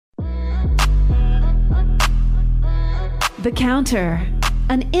The Counter,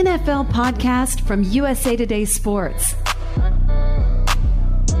 an NFL podcast from USA Today Sports.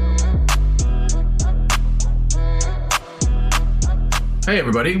 Hey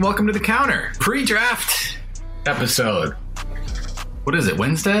everybody, welcome to The Counter, pre-draft episode. What is it,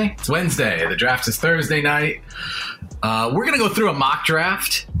 Wednesday? It's Wednesday. The draft is Thursday night. We're going to go through a mock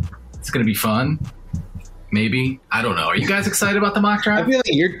draft. It's going to be fun. Maybe. I don't know. Are you guys excited about the mock draft? I feel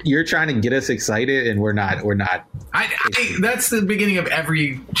like you're trying to get us excited, and we're not. That's the beginning of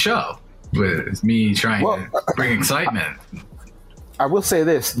every show. It's me trying to bring excitement. I will say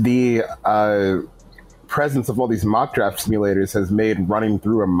this. The presence of all these mock draft simulators has made running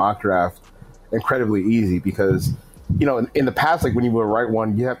through a mock draft incredibly easy because, you know, in the past, like when you would write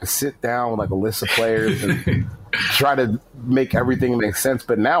one, you have to sit down with like a list of players and try to make everything make sense.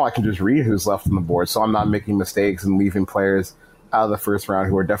 But now I can just read who's left on the board, so I'm not making mistakes and leaving players out of the first round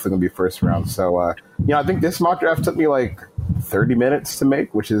who are definitely going to be first round. So, I think this mock draft took me like 30 minutes to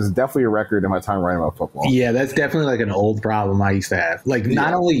make, which is definitely a record in my time writing about football. Yeah, that's definitely like an old problem I used to have. Like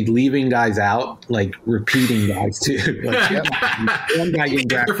not only leaving guys out, like repeating guys too. Like, one guy getting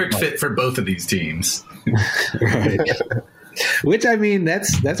perfect fit for both of these teams. Right. Which I mean,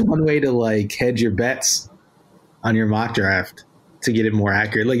 that's one way to like hedge your bets on your mock draft to get it more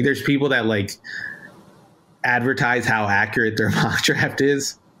accurate. Like there's people that like advertise how accurate their mock draft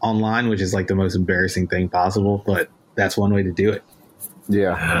is online, which is like the most embarrassing thing possible, but that's one way to do it.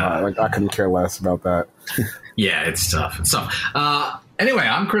 Yeah, I couldn't care less about that. Yeah, it's tough. Anyway,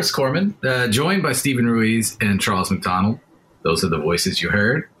 I'm Chris Corman, joined by Stephen Ruiz and Charles McDonald. Those are the voices you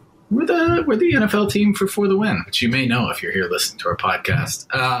heard. We're the NFL team for the win, which you may know if you're here listening to our podcast.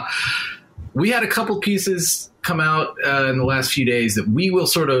 We had a couple pieces come out in the last few days that we will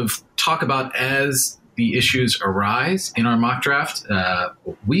sort of talk about as the issues arise in our mock draft.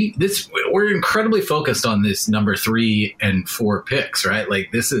 We're incredibly focused on this number 3 and 4 picks, right?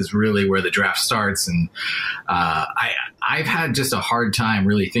 Like this is really where the draft starts, and I've had just a hard time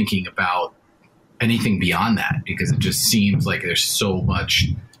really thinking about anything beyond that because it just seems like there's so much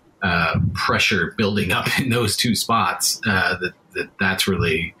pressure building up in those two spots that's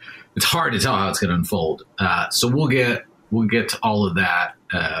really, it's hard to tell how it's going to unfold. So we'll get to all of that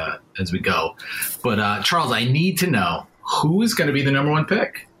as we go. But Charles, I need to know who is going to be the number 1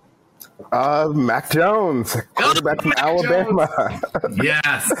 pick. Mac Jones, quarterback from Alabama.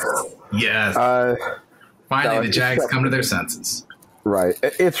 Yes. Finally, the Jags come to their senses. Right.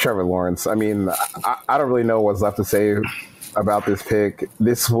 It's Trevor Lawrence. I mean, I don't really know what's left to say about this pick.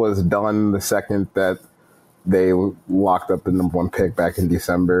 This was done the second that they locked up the number 1 pick back in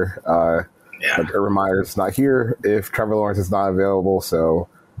December. Like Urban Meyer's not here if Trevor Lawrence is not available, so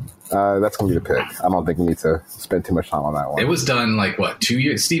that's going to be the pick. I don't think we need to spend too much time on that one. It was done like, 2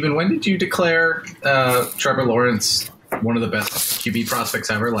 years? Stephen, when did you declare Trevor Lawrence one of the best QB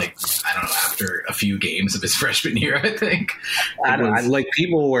prospects ever? Like, I don't know, after a few games of his freshman year, I think. Like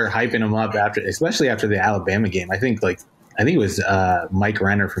people were hyping him up especially after the Alabama game. I think it was Mike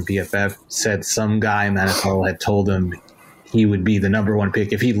Renner from PFF said some guy in the NFL had told him he would be the number 1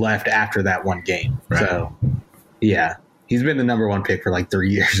 pick if he left after that one game. Right. So, yeah, he's been the number 1 pick for like 3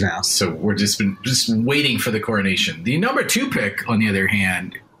 years now. So we're just waiting for the coronation. The number 2 pick, on the other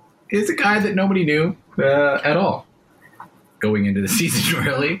hand, is a guy that nobody knew at all going into the season,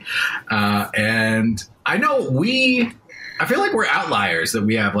 really. And I know I feel like we're outliers that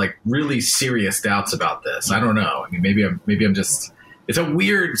we have like really serious doubts about this. I don't know. I mean, maybe I'm just. It's a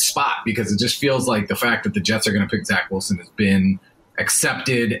weird spot because it just feels like the fact that the Jets are going to pick Zach Wilson has been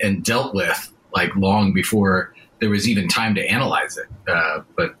accepted and dealt with like long before there was even time to analyze it.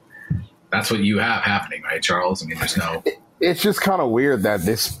 But that's what you have happening, right, Charles? I mean, there's no. It's just kind of weird that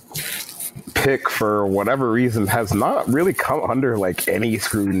this pick, for whatever reason, has not really come under like any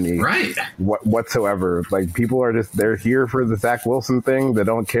scrutiny, right? Whatsoever. Like people are they're here for the Zach Wilson thing. They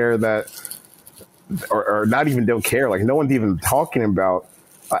don't care that. Or not even don't care. Like no one's even talking about,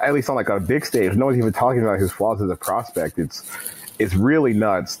 at least on like a big stage, no one's even talking about his flaws as a prospect. It's really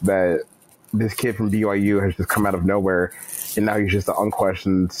nuts that this kid from BYU has just come out of nowhere, and now he's just an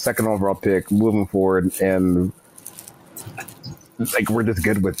unquestioned 2nd overall pick moving forward, and like we're just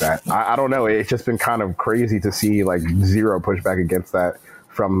good with that. I don't know. It's just been kind of crazy to see like zero pushback against that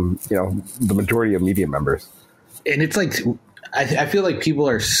from the majority of media members. And it's like. I feel like people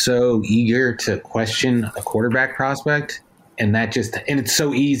are so eager to question a quarterback prospect, and it's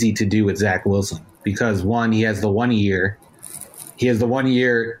so easy to do with Zach Wilson because one, he has the 1 year. He has the 1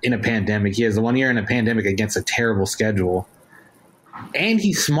 year in a pandemic. He has the 1 year in a pandemic against a terrible schedule. And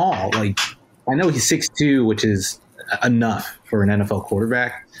he's small. Like I know he's 6'2", which is enough for an NFL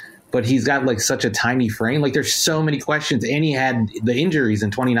quarterback, but he's got like such a tiny frame. Like there's so many questions, and he had the injuries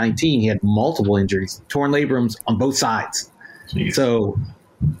in 2019. He had multiple injuries, torn labrums on both sides. Jeez. So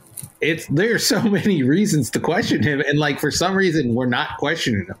there's so many reasons to question him, and like for some reason we're not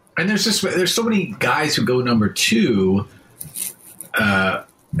questioning him. And there's so many guys who go number 2,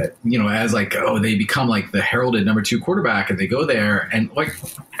 as like, they become like the heralded number 2 quarterback, and they go there, and like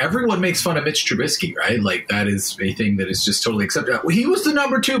everyone makes fun of Mitch Trubisky, right? Like that is a thing that is just totally accepted. Well, he was the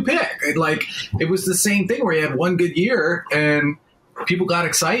number 2 pick, and like it was the same thing where he had one good year, and people got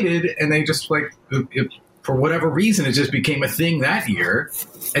excited, and they just like for whatever reason it just became a thing that year,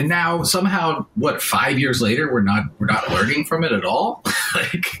 and now somehow 5 years later we're not learning from it at all.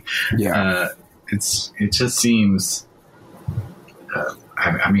 Like, it just seems.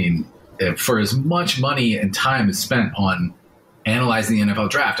 I mean, for as much money and time is spent on analyzing the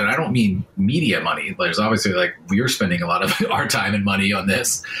NFL draft, and I don't mean media money. There's obviously like we're spending a lot of our time and money on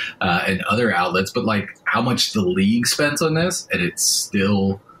this and other outlets, but like how much the league spends on this, and it's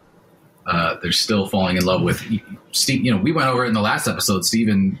still they're still falling in love with Steve. We went over it in the last episode,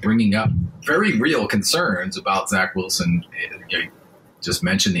 Steven bringing up very real concerns about Zach Wilson. Just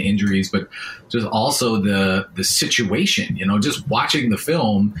mentioned the injuries, but just also the situation, just watching the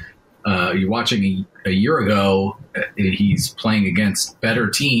film, you're watching a year ago, he's playing against better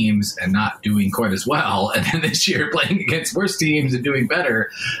teams and not doing quite as well. And then this year playing against worse teams and doing better.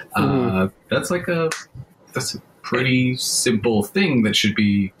 That's a pretty simple thing that should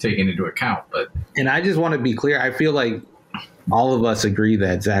be taken into account. And I just want to be clear. I feel like all of us agree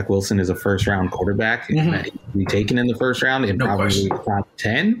that Zach Wilson is a first-round quarterback and that he should be taken in the first round and probably top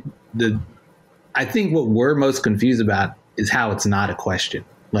 10. I think what we're most confused about is how it's not a question.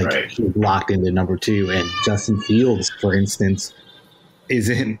 Like he's locked into number 2, and Justin Fields, for instance, is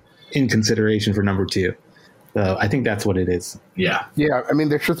in consideration for number 2. So I think that's what it is. Yeah. Yeah. I mean,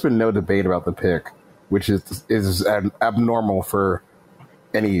 there's just been no debate about the pick, which is abnormal for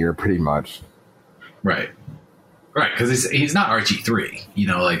any year, pretty much. Right. Right, because he's not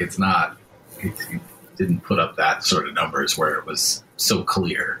RG3, like it's not. He didn't put up that sort of numbers where it was so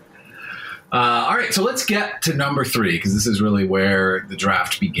clear. All right, so let's get to number 3, because this is really where the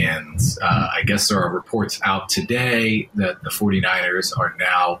draft begins. I guess there are reports out today that the 49ers are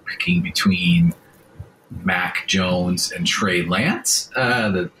now picking between Mac Jones and Trey Lance.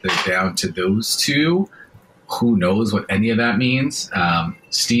 That they're down to those 2. Who knows what any of that means?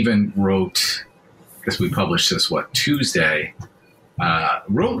 Steven wrote. Because we published this, Tuesday,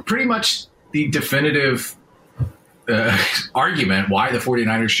 wrote pretty much the definitive argument why the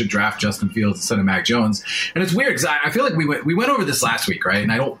 49ers should draft Justin Fields instead of Mac Jones. And it's weird because I feel like we went over this last week, right?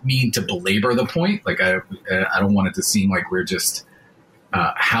 And I don't mean to belabor the point. Like I don't want it to seem like we're just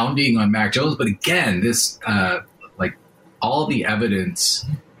hounding on Mac Jones. But again, this like all the evidence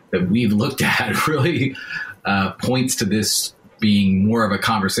that we've looked at really points to this being more of a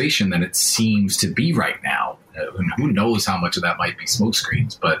conversation than it seems to be right now. And who knows how much of that might be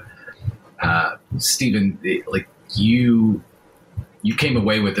smokescreens. But Steven, like you came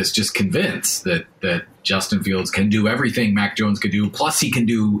away with this just convinced that Justin Fields can do everything Mac Jones could do, plus he can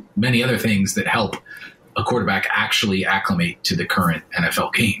do many other things that help a quarterback actually acclimate to the current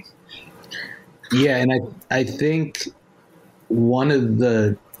NFL game. Yeah, and I think one of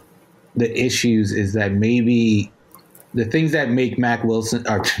the issues is that maybe the things that make Mac Wilson,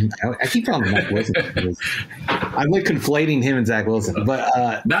 or I keep calling him Mac Wilson. I'm like conflating him and Zach Wilson, but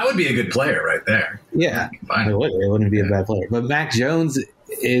that would be a good player right there. Yeah, it wouldn't be a bad player. But Mac Jones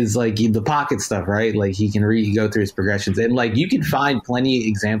is like the pocket stuff, right? Like he can go through his progressions, and like you can find plenty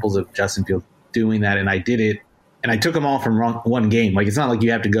examples of Justin Fields doing that. And I did it, and I took them all from one game. Like it's not like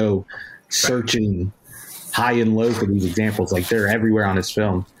you have to go searching high and low for these examples. Like they're everywhere on his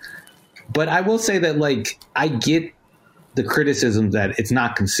film. But I will say that like I get the criticism that it's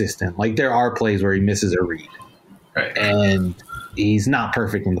not consistent. Like there are plays where he misses a read, right, and he's not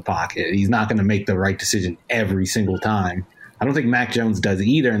perfect in the pocket. He's not going to make the right decision every single time. I don't think Mac Jones does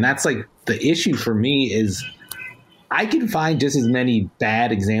either. And that's like the issue for me is I can find just as many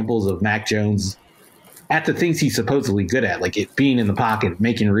bad examples of Mac Jones at the things he's supposedly good at, like it being in the pocket,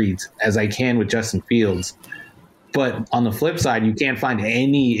 making reads, as I can with Justin Fields. But on the flip side, you can't find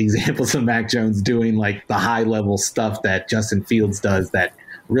any examples of Mac Jones doing like the high level stuff that Justin Fields does that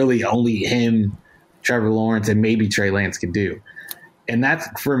really only him, Trevor Lawrence, and maybe Trey Lance can do. And that's,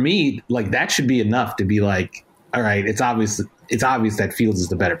 for me, like that should be enough to be like, all right, it's obvious that Fields is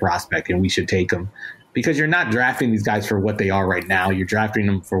the better prospect and we should take him, because you're not drafting these guys for what they are right now. You're drafting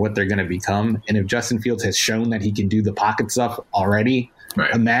them for what they're going to become. And if Justin Fields has shown that he can do the pocket stuff already,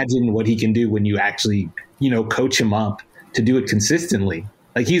 right, imagine what he can do when you actually, coach him up to do it consistently.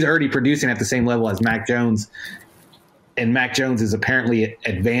 Like, he's already producing at the same level as Mac Jones, and Mac Jones is apparently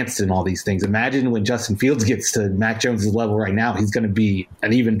advanced in all these things. Imagine when Justin Fields gets to Mac Jones's level right now, he's going to be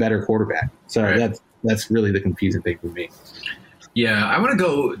an even better quarterback. So that's really the confusing thing for me. Yeah, I want to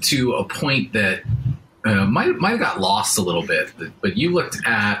go to a point that might have got lost a little bit, but you looked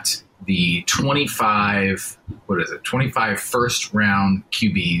at the 25 first round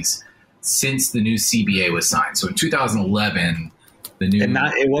QBs since the new CBA was signed. So in 2011,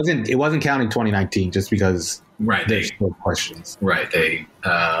 it wasn't counting 2019 just because there's still questions. Right.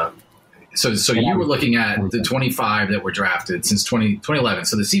 So you were looking at the 25 that were drafted since 2011.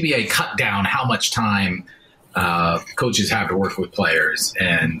 So the CBA cut down how much time coaches have to work with players,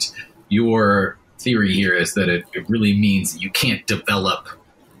 and your theory here is that it really means that you can't develop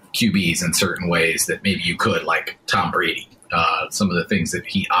QBs in certain ways that maybe you could, like Tom Brady. Some of the things that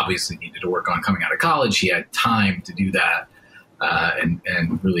he obviously needed to work on coming out of college, he had time to do that and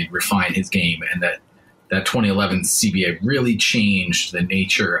really refine his game. And that 2011 CBA really changed the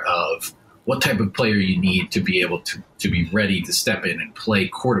nature of what type of player you need to be able to be ready to step in and play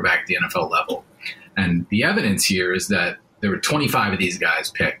quarterback at the NFL level. And the evidence here is that there were 25 of these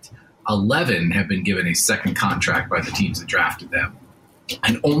guys picked. 11 have been given a second contract by the teams that drafted them.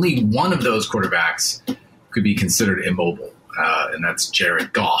 And only one of those quarterbacks could be considered immobile, and that's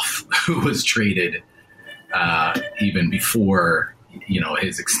Jared Goff, who was traded even before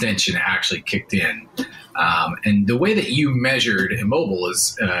his extension actually kicked in. And the way that you measured immobile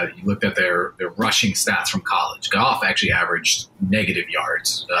is you looked at their rushing stats from college. Goff actually averaged negative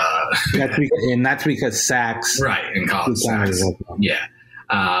yards. That's because sacks. Right, in college sacks. Yeah.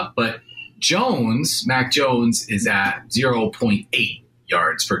 But Mac Jones is at 0.8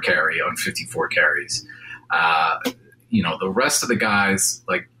 yards per carry on 54 carries. The rest of the guys,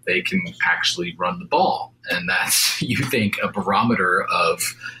 like, they can actually run the ball. And that's, you think, a barometer of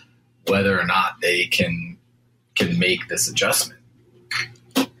whether or not they can make this adjustment.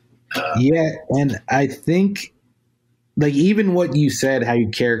 And I think, like, even what you said, how you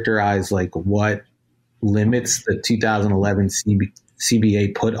characterize, like, what limits the 2011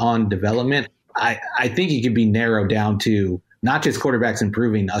 CBA put on development, I think it could be narrowed down to not just quarterbacks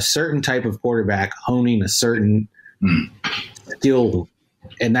improving, a certain type of quarterback honing a certain skill,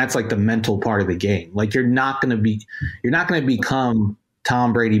 and that's like the mental part of the game. Like, you're not going to become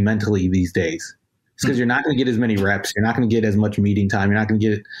Tom Brady mentally these days. It's because you're not going to get as many reps. You're not going to get as much meeting time. You're not going to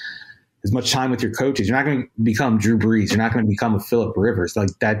get as much time with your coaches. You're not going to become Drew Brees. You're not going to become a Phillip Rivers. Like,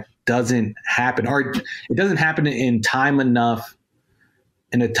 that doesn't happen, or it doesn't happen in time enough,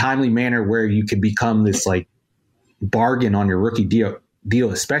 in a timely manner where you could become this, like, bargain on your rookie deal,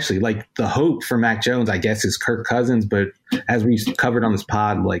 especially. Like, the hope for Mac Jones, I guess, is Kirk Cousins. But as we covered on this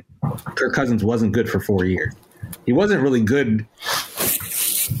pod, like, Kirk Cousins wasn't good for 4 years. He wasn't really good.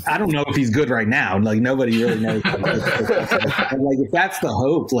 I don't know if he's good right now. Like, nobody really knows. Like, if that's the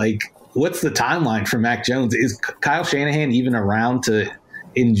hope, like, what's the timeline for Mac Jones? Is Kyle Shanahan even around to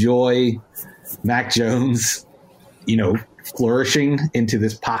enjoy Mac Jones, flourishing into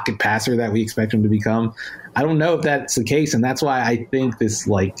this pocket passer that we expect him to become? I don't know if that's the case, and that's why I think this,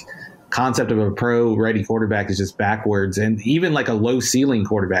 like, concept of a pro-ready quarterback is just backwards. And even, like, a low-ceiling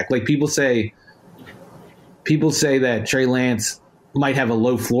quarterback, like, people say that Trey Lance might have a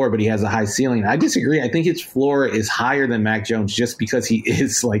low floor, but he has a high ceiling. I disagree. I think his floor is higher than Mac Jones just because he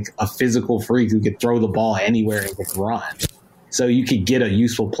is, like, a physical freak who could throw the ball anywhere and could run. So you could get a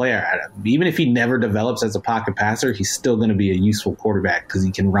useful player out of him. Even if he never develops as a pocket passer, he's still going to be a useful quarterback because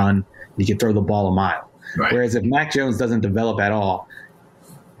he can run, he can throw the ball a mile. Right. Whereas if Mac Jones doesn't develop at all,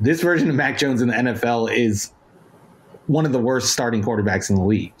 this version of Mac Jones in the NFL is one of the worst starting quarterbacks in the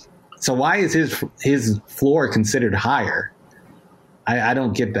league. So why is his floor considered higher? I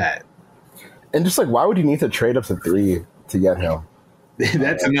don't get that. And just, like, why would you need to trade up to 3 to get him?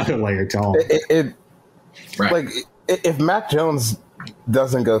 That's another layer, Tom. Right. Like, if Mac Jones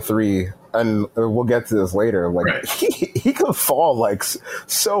doesn't go 3, and we'll get to this later, like, right, he could fall, like,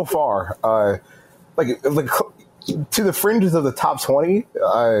 so far, like to the fringes of the top 20,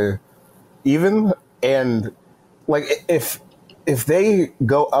 even. And, like, if they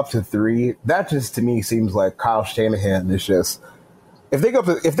go up to 3, that just, to me, seems like Kyle Shanahan is just,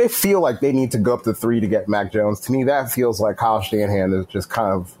 if they feel like they need to go up to 3 to get Mac Jones, to me, that feels like Kyle Shanahan is just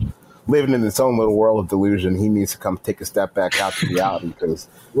kind of living in its own little world of delusion. He needs to come take a step back out to reality because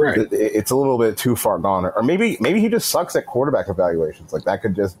it's a little bit too far gone. Or maybe he just sucks at quarterback evaluations. Like,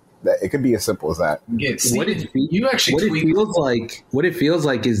 it could be as simple as that. Yeah, see, what it feels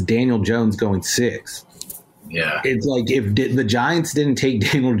like is Daniel Jones going 6. Yeah. It's like, if the Giants didn't take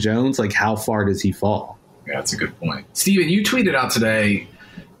Daniel Jones, like, how far does he fall? Yeah, that's a good point. Steven, you tweeted out today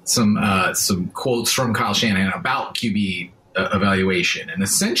some quotes from Kyle Shanahan about QB evaluation, and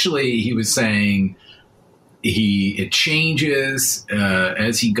essentially he was saying it changes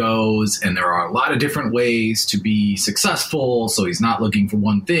as he goes, and there are a lot of different ways to be successful. So he's not looking for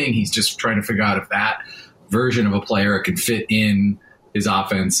one thing; he's just trying to figure out if that version of a player can fit in his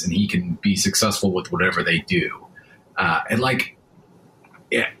offense, and he can be successful with whatever they do.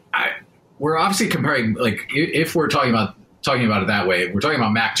 We're obviously comparing, like, if we're talking about it that way, we're talking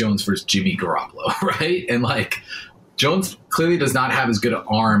about Mac Jones versus Jimmy Garoppolo, right? And like, Jones clearly does not have as good an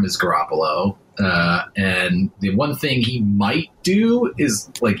arm as Garoppolo. And the one thing he might do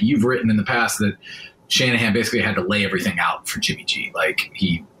is, like you've written in the past, that Shanahan basically had to lay everything out for Jimmy G. Like,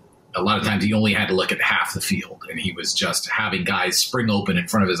 a lot of times he only had to look at half the field, and he was just having guys spring open in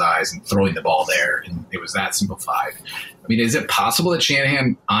front of his eyes and throwing the ball there. And it was that simplified. I mean, is it possible that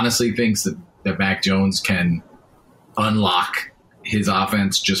Shanahan honestly thinks that Mac Jones can unlock his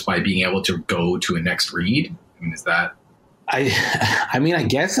offense just by being able to go to a next read? I mean, is that? I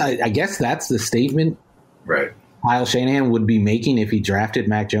guess that's the statement, right? Kyle Shanahan would be making if he drafted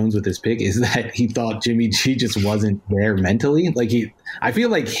Mac Jones with his pick, is that he thought Jimmy G just wasn't there mentally. Like, I feel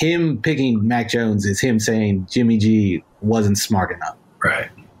like him picking Mac Jones is him saying Jimmy G wasn't smart enough, right?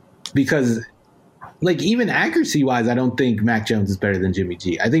 Because, like, even accuracy wise, I don't think Mac Jones is better than Jimmy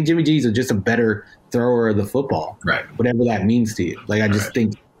G. I think Jimmy G is just a better thrower of the football, right? Whatever that means to you. Like, I just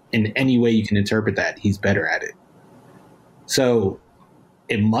think in any way you can interpret that, he's better at it. So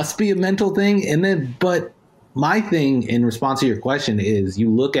it must be a mental thing. But my thing in response to your question is, you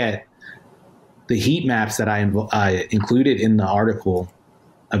look at the heat maps that I included in the article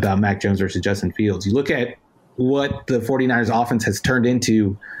about Mac Jones versus Justin Fields. You look at what the 49ers offense has turned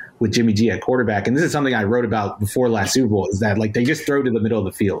into with Jimmy G at quarterback. And this is something I wrote about before last Super Bowl, is that, like, they just throw to the middle of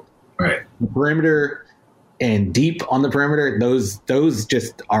the field. Right. The perimeter and deep on the perimeter, those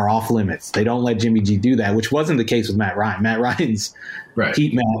just are off limits. They don't let Jimmy G do that, which wasn't the case with Matt Ryan. Matt Ryan's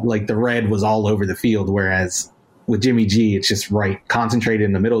heat map, like, the red was all over the field, whereas with Jimmy G, it's just concentrated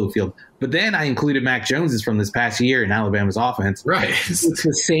in the middle of the field. But then I included Mac Jones's from this past year in Alabama's offense. Right. It's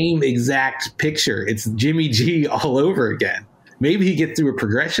the same exact picture. It's Jimmy G all over again. Maybe he gets through a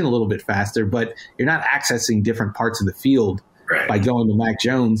progression a little bit faster, but you're not accessing different parts of the field by going to Mac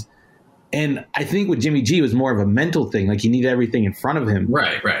Jones. And I think with Jimmy G, it was more of a mental thing. Like, he needed everything in front of him.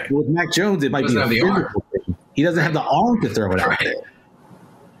 Right. With Mac Jones, it might be a physical thing. He doesn't have the arm to throw it out there.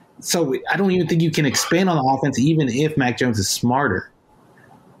 So I don't even think you can expand on the offense, even if Mac Jones is smarter.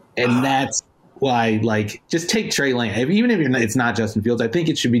 And that's why, like, just take Trey Lance. Even if it's not Justin Fields, I think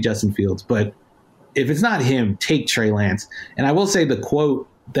it should be Justin Fields. But if it's not him, take Trey Lance. And I will say the quote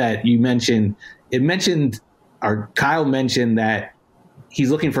that you mentioned, Kyle mentioned that he's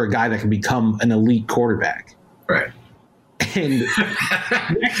looking for a guy that can become an elite quarterback. Right. And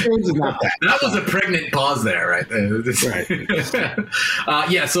Mac Jones is not that. That was a pregnant pause there, right? Right.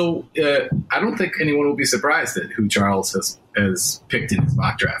 So I don't think anyone will be surprised at who Charles has picked in his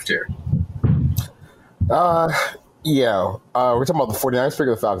mock draft here. We're talking about the 49ers pick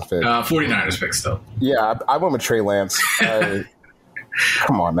or the Falcons pick? 49ers pick still. Yeah, I went with Trey Lance.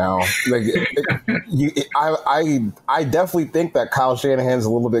 Come on now. Like, I definitely think that Kyle Shanahan's a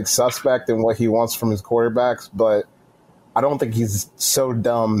little bit suspect in what he wants from his quarterbacks, but I don't think he's so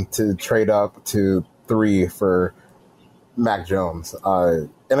dumb to trade up to 3 for Mac Jones. And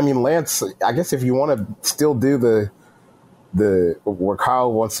I mean, Lance, I guess if you want to still do the where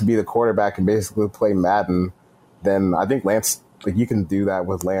Kyle wants to be the quarterback and basically play Madden, then I think Lance, like, you can do that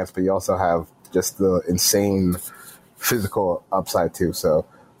with Lance, but you also have just the insane physical upside too. So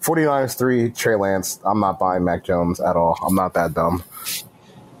 49ers 3, Trey Lance. I'm not buying Mac Jones at all. I'm not that dumb.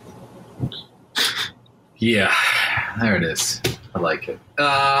 Yeah, there it is. I like it.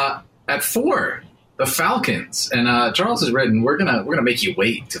 At 4, the Falcons, and Charles has written. We're gonna make you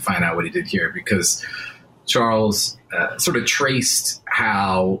wait to find out what he did here, because Charles sort of traced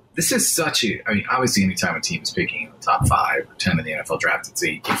how this is such a. I mean, obviously, anytime a team is picking in the top 5 or 10 in the NFL draft, it's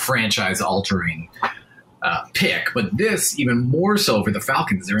a franchise-altering pick. But this, even more so for the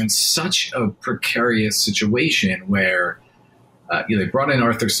Falcons, they're in such a precarious situation where they brought in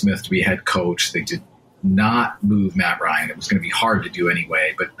Arthur Smith to be head coach. They did not move Matt Ryan. It was going to be hard to do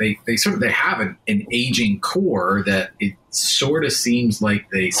anyway, but they have an aging core that it sort of seems like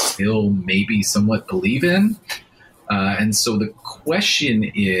they still maybe somewhat believe in. And so the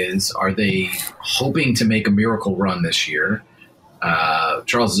question is, are they hoping to make a miracle run this year?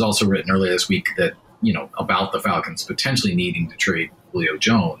 Charles has also written earlier this week that, about the Falcons potentially needing to trade Julio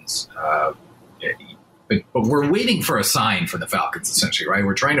Jones. But we're waiting for a sign from the Falcons, essentially, right?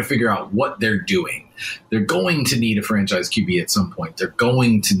 We're trying to figure out what they're doing. They're going to need a franchise QB at some point. They're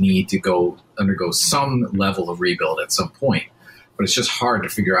going to need to undergo some level of rebuild at some point. But it's just hard to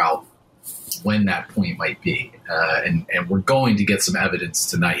figure out when that point might be. And we're going to get some evidence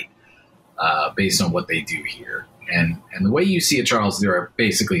tonight based on what they do here. And the way you see it, Charles, there are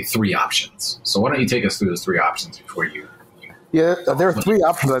basically three options. So why don't you take us through those three options before you Yeah, there are three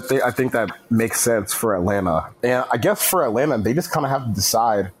options I think that make sense for Atlanta. And I guess for Atlanta, they just kind of have to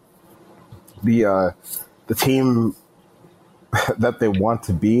decide the team that they want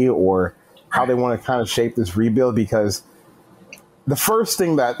to be or how they want to kind of shape this rebuild, because the first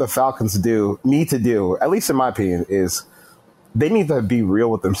thing that the Falcons need to do, at least in my opinion, is they need to be real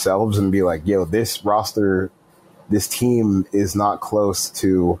with themselves and be like, yo, this roster, this team is not close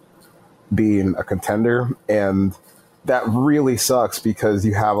to being a contender. And that really sucks because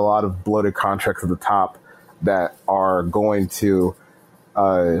you have a lot of bloated contracts at the top that are going to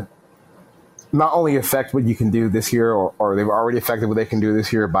not only affect what you can do this year, or they've already affected what they can do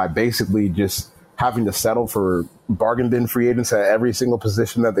this year by basically just having to settle for bargain bin free agents at every single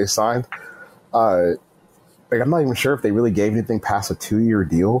position that they signed. I'm not even sure if they really gave anything past a 2-year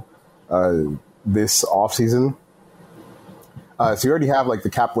deal this offseason. So you already have the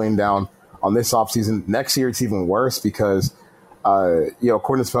cap laying down on this offseason. Next year, it's even worse because,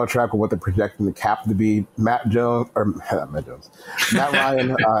 according to Spelltrack, what they're projecting the cap to be, Matt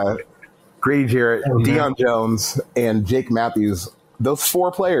Ryan, Grady Jarrett, Deion Jones, and Jake Matthews. Those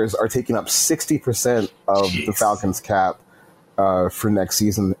four players are taking up 60% of the Falcons cap for next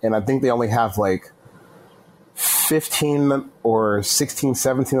season. And I think they only have 15 or 16,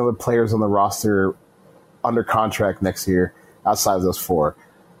 17 other players on the roster under contract next year outside of those four.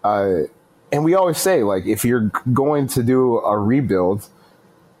 And we always say, if you're going to do a rebuild,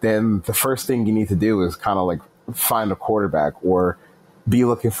 then the first thing you need to do is kind of find a quarterback or be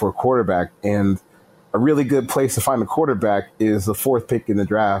looking for a quarterback. And a really good place to find a quarterback is the fourth pick in the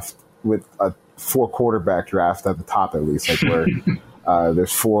draft, with a 4-quarterback draft at the top, at least, where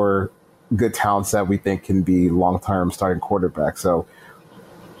there's 4 good talents that we think can be long-term starting quarterbacks. So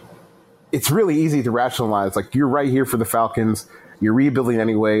it's really easy to rationalize. You're right here for the Falcons. You're rebuilding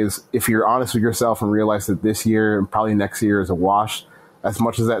anyways. If you're honest with yourself and realize that this year and probably next year is a wash, as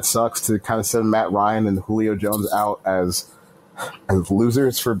much as that sucks to kind of send Matt Ryan and Julio Jones out as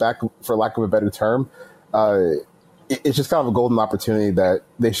losers, for lack of a better term, it's just kind of a golden opportunity that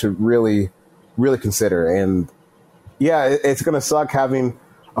they should really, really consider. And yeah, it's going to suck having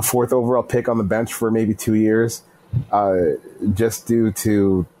a 4th overall pick on the bench for maybe 2 years, just due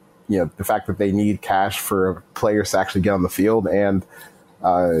to the fact that they need cash for players to actually get on the field. And,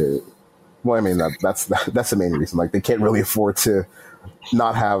 that's the main reason. They can't really afford to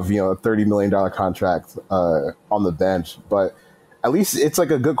not have, a $30 million contract on the bench. But at least it's a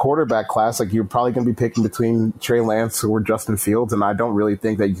good quarterback class. You're probably going to be picking between Trey Lance or Justin Fields. And I don't really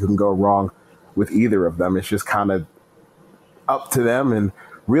think that you can go wrong with either of them. It's just kind of up to them. And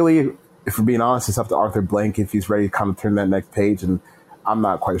really, if we're being honest, it's up to Arthur Blank if he's ready to kind of turn that next page. And I'm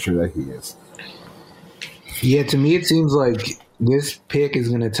not quite sure that he is. Yeah, to me, it seems like this pick is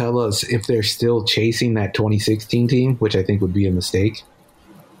going to tell us if they're still chasing that 2016 team, which I think would be a mistake.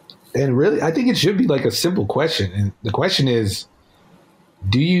 And really, I think it should be a simple question. And the question is,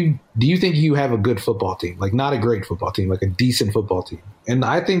 do you think you have a good football team? Not a great football team, a decent football team? And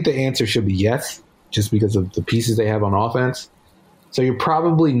I think the answer should be yes, just because of the pieces they have on offense. So you're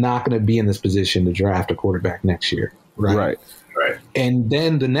probably not going to be in this position to draft a quarterback next year, right? Right. And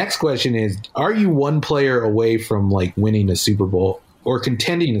then the next question is, are you one player away from winning a Super Bowl or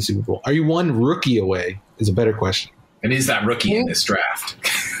contending a Super Bowl? Are you one rookie away is a better question. And is that rookie in this draft?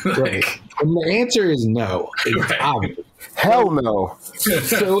 Right. And the answer is no. It's obvious. Hell no.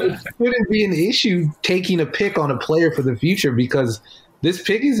 So it shouldn't be an issue taking a pick on a player for the future, because this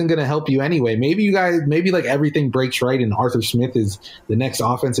pick isn't going to help you anyway. Maybe everything breaks right and Arthur Smith is the next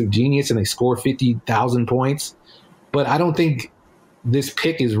offensive genius and they score 50,000 points. But I don't think this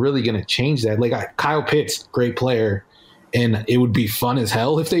pick is really going to change that. Kyle Pitts, great player, and it would be fun as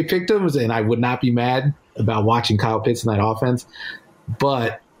hell if they picked him, and I would not be mad about watching Kyle Pitts in that offense.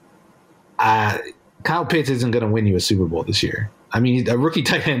 But Kyle Pitts isn't going to win you a Super Bowl this year. I mean, a rookie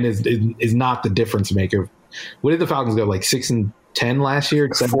tight end is not the difference maker. What did the Falcons go, 6-10 last year?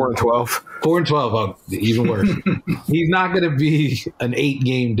 4-12. 4-12. Oh, even worse. He's not going to be an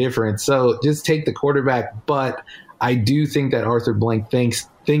 8-game difference. So just take the quarterback. But I do think that Arthur Blank thinks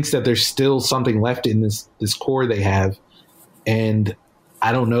that there's still something left in this core they have. And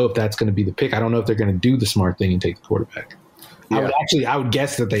I don't know if that's going to be the pick. I don't know if they're going to do the smart thing and take the quarterback. I would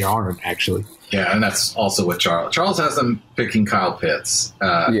guess that they aren't actually. Yeah, and that's also what Charles has them picking Kyle Pitts.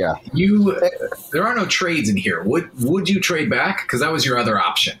 There are no trades in here. Would you trade back? Because that was your other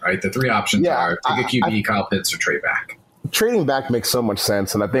option, right? The three options are take a QB, Kyle Pitts, or trade back. Trading back makes so much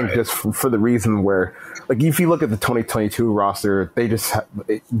sense, and I think just for the reason where, like, if you look at the 2022 roster, they just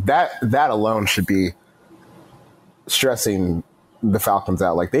that alone should be stressing the Falcons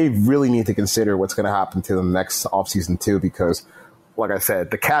out. Like, they really need to consider what's going to happen to them next offseason too, because, like I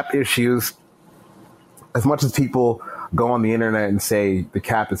said, the cap issues. As much as people go on the internet and say the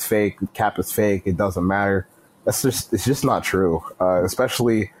cap is fake, it doesn't matter. It's just not true,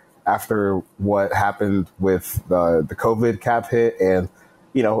 especially after what happened with the COVID cap hit. And,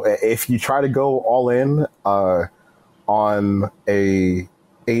 you know, if you try to go all in on a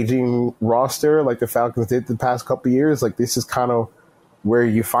aging roster like the Falcons did the past couple of years, like, this is kind of where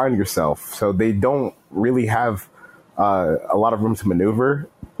you find yourself. So they don't really have a lot of room to maneuver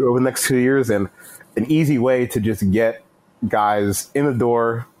over the next 2 years. And an easy way to just get guys in the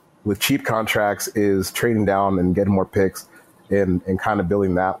door with cheap contracts is trading down and getting more picks and kind of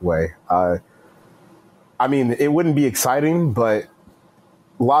building that way. I mean, it wouldn't be exciting, but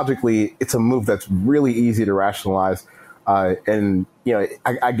logically, it's a move that's really easy to rationalize. And, you know,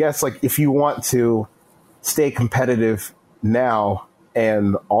 I guess, like, if you want to stay competitive now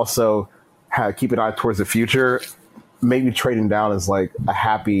and also keep an eye towards the future, maybe trading down is like a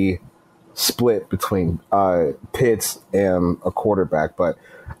happy split between Pitts and a quarterback. But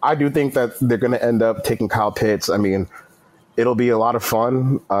I do think that they're going to end up taking Kyle Pitts. I mean, it'll be a lot of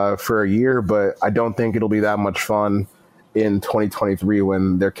fun for a year, but I don't think it'll be that much fun in 2023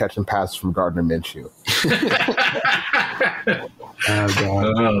 when they're catching passes from Gardner Minshew.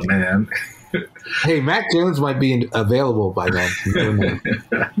 Oh, man. Hey, Mac Jones might be available by then.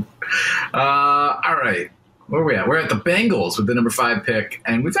 All right. Where are we at? We're at the Bengals with the number 5 pick.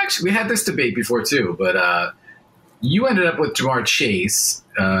 And we had this debate before too, but you ended up with Jamar Chase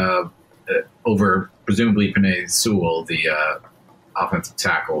over presumably Penei Sewell, the offensive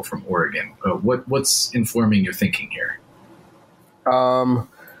tackle from Oregon. What's informing your thinking here?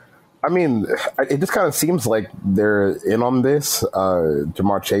 I mean, it just kind of seems like they're in on this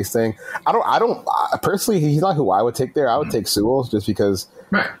Jamar Chase thing. I don't personally, he's not who I would take there. I would take Sewell just because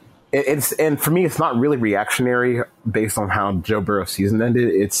and for me, it's not really reactionary based on how Joe Burrow's season ended.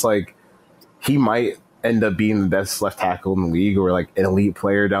 It's like he might end up being the best left tackle in the league or like an elite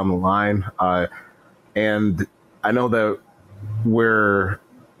player down the line. And I know that we're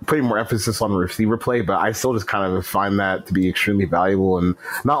putting more emphasis on receiver play, but I still just kind of find that to be extremely valuable. And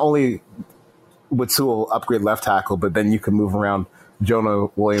not only would Sewell upgrade left tackle, but then you can move around Jonah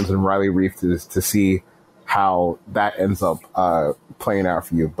Williams and Riley Reif to see how that ends up playing out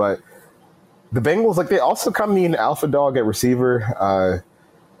for you. But the Bengals, like, they also kind of need an alpha dog at receiver.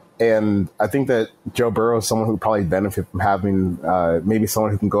 And I think that Joe Burrow is someone who would probably benefit from having maybe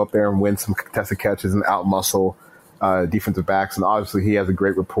someone who can go up there and win some contested catches and out-muscle defensive backs. And obviously he has a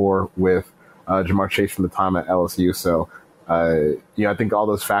great rapport with Jamar Chase from the time at LSU. So, I think all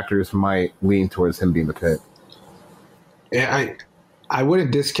those factors might lean towards him being the pick. Yeah, I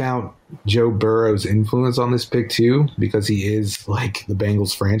wouldn't discount Joe Burrow's influence on this pick too, because he is like the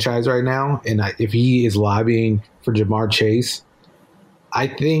Bengals franchise right now. And if he is lobbying for Jamar Chase, I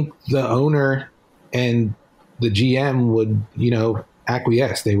think the owner and the GM would,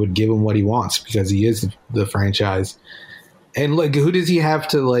 acquiesce. They would give him what he wants because he is the franchise. And like, who does he have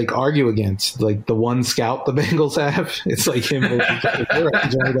to like argue against? Like the one scout the Bengals have? It's like him.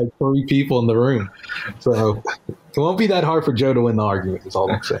 There's only like 3 people in the room. So it won't be that hard for Joe to win the argument, is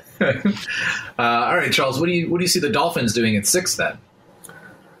all I'm saying. All right, Charles, what do you see the Dolphins doing at 6 then?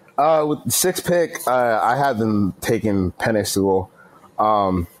 With the 6th pick, I had them taking Penei Sewell.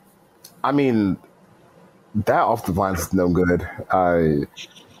 I mean, that offensive line is no good.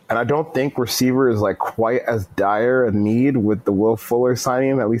 And I don't think receiver is like quite as dire a need with the Will Fuller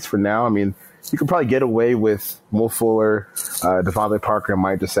signing, at least for now. I mean, you could probably get away with Will Fuller, Devontae Parker, and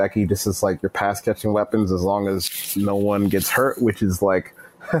Mike Gesicki just as like your pass catching weapons, as long as no one gets hurt, which is like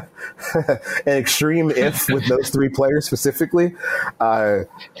an extreme if with those 3 players specifically.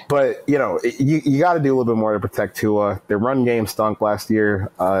 But you got to do a little bit more to protect Tua. Their run game stunk last year,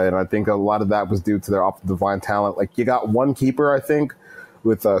 and I think a lot of that was due to their offensive line talent. Like, you got one keeper, I think,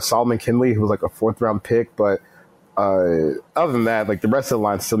 with Solomon Kindley, who was like a 4th-round pick. But other than that, like, the rest of the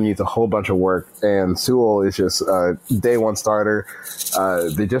line still needs a whole bunch of work. And Sewell is just a day one starter.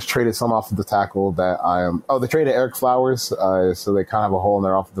 They just traded some offensive tackle they traded Eric Flowers. So they kind of have a hole in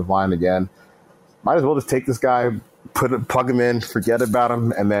their offensive line again. Might as well just take this guy, plug him in, forget about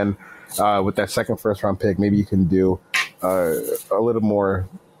him. And then with that second first-round pick, maybe you can do a little more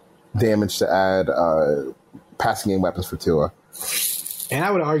damage to add passing game weapons for Tua. And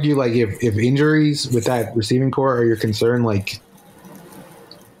I would argue, like, if injuries with that receiving core are your concern, like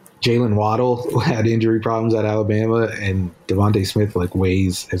Jalen Waddle had injury problems at Alabama, and Devontae Smith like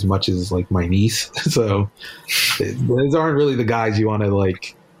weighs as much as like my niece. So those aren't really the guys you want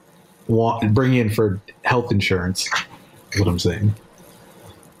to bring in for health insurance. Is what I'm saying.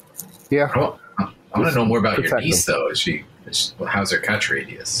 Yeah, well, I want to know more about your niece, though. How's her catch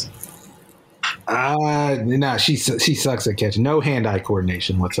radius? No, she sucks at catching. No hand-eye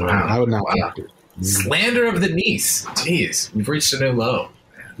coordination whatsoever. Wow. I would not Wow. talk to her. Slander of the niece. Jeez, we've reached a new low.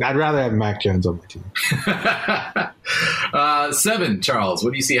 I'd rather have Mac Jones on my team. 7, Charles.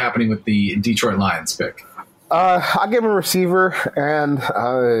 What do you see happening with the Detroit Lions pick? I gave him a receiver, and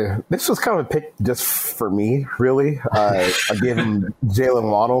this was kind of a pick just for me, really. I gave him Jalen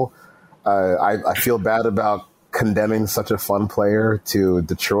Waddle. I feel bad about condemning such a fun player to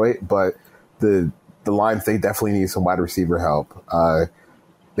Detroit, but the Lions, they definitely need some wide receiver help.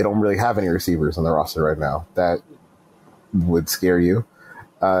 They don't really have any receivers on their roster right now. That would scare you.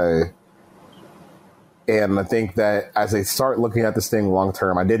 And I think that as they start looking at this thing long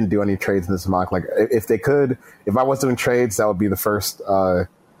term, I didn't do any trades in this mock. Like if I was doing trades, that would be the first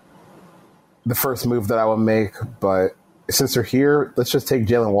move that I would make. But since they're here, let's just take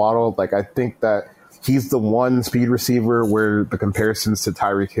Jalen Waddle. Like I think that he's the one speed receiver where the comparisons to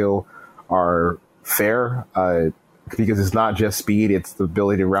Tyreek Hill are fair, because it's not just speed; it's the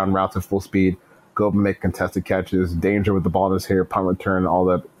ability to round routes at full speed, go up and make contested catches, danger with the ball in his hair, punt return, all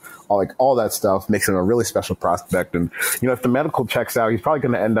that stuff makes him a really special prospect. And if the medical checks out, he's probably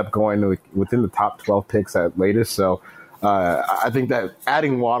going to end up going within the top 12 picks at latest. So I think that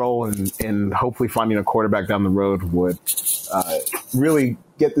adding Waddle and hopefully finding a quarterback down the road would really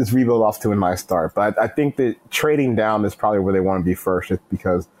get this rebuild off to a nice start. But I think that trading down is probably where they want to be first, just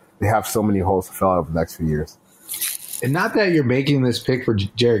because they have so many holes to fill out over the next few years. And not that you're making this pick for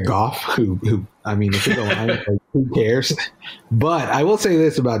Jared Goff, who I mean, if you're the line, who cares? But I will say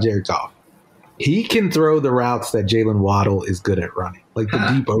this about Jared Goff. He can throw the routes that Jalen Waddle is good at running, like the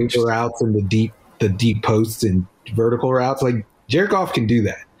deep over routes and the deep posts and vertical routes. Like Jared Goff can do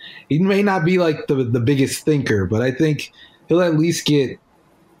that. He may not be like the biggest thinker, but I think he'll at least get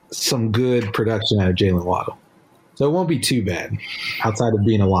some good production out of Jalen Waddle. So it won't be too bad outside of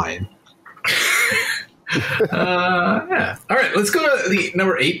being a Lion. Yeah. All right, let's go to the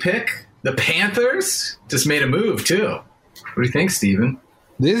number 8 pick. The Panthers just made a move too. What do you think, Steven?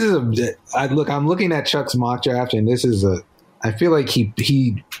 This is I'm looking at Chuck's mock draft, and this is I feel like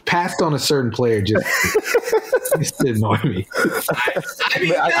he passed on a certain player just to annoy me.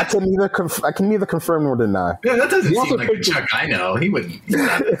 I can neither confirm nor deny. Yeah, that doesn't seem like a Chuck I know. He's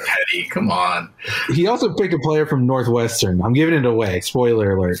not that petty. Come on. He also picked a player from Northwestern. I'm giving it away.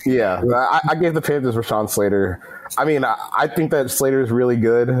 Spoiler alert. Yeah, I gave the Panthers Rashawn Slater. I mean, I think that Slater is really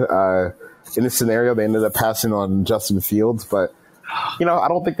good. In this scenario, they ended up passing on Justin Fields, but I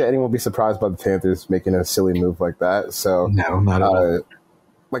don't think that anyone will be surprised by the Panthers making a silly move like that. So no, not at all.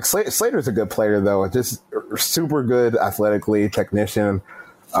 Like Slater's a good player, though. Just super good athletically, technician.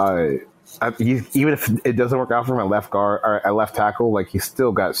 Even if it doesn't work out for him at left guard or at left tackle, like he's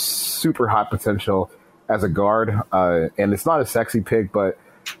still got super hot potential as a guard. And it's not a sexy pick, but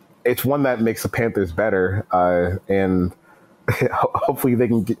it's one that makes the Panthers better. And hopefully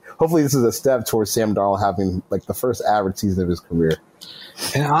hopefully this is a step towards Sam Darnold having like the first average season of his career.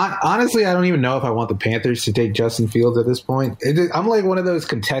 And honestly, I don't even know if I want the Panthers to take Justin Fields at this point. I'm like one of those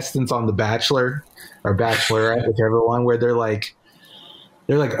contestants on The Bachelor or Bachelorette, whichever one, where they're like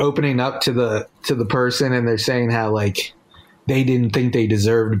opening up to the person, and they're saying how like they didn't think they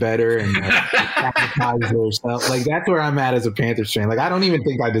deserved better and sabotage their stuff. Like that's where I'm at as a Panthers fan. Like I don't even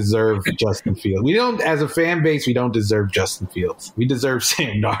think I deserve Justin Fields. We don't, as a fan base, we don't deserve Justin Fields. We deserve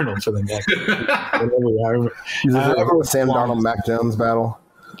Sam Darnold for the next. Sam Darnold, Mac Jones battle.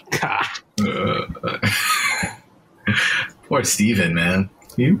 Poor Steven, man.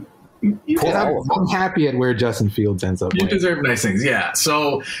 I'm happy at where Justin Fields ends up. You deserve nice things, yeah.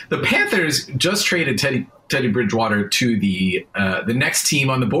 So the Panthers just traded Teddy Bridgewater to the next team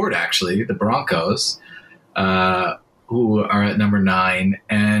on the board, actually, the Broncos, who are at number 9.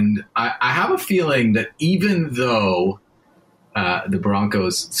 And I have a feeling that even though the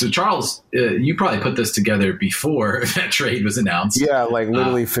Broncos – so, Charles, you probably put this together before that trade was announced. Yeah, like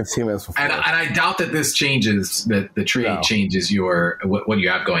literally 15 minutes before. And I doubt that this changes – that the trade changes your what you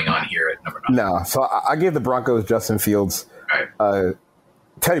have going on here at number 9. No. So I gave the Broncos Justin Fields. Right.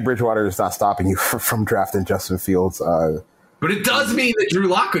 Teddy Bridgewater is not stopping you from drafting Justin Fields. But it does mean that Drew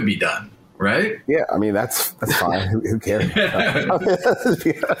Lock would be done, right? Yeah, I mean that's fine. Who cares?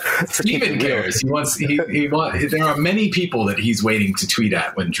 Steven cares. There are many people that he's waiting to tweet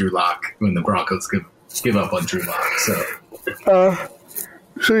at when the Broncos give up on Drew Lock.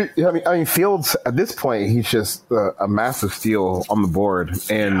 So, I mean, Fields at this point, he's just a massive steal on the board,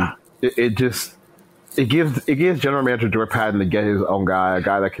 and it gives General Manager George Patton to get his own guy, a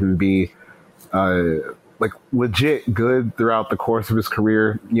guy that can be like legit good throughout the course of his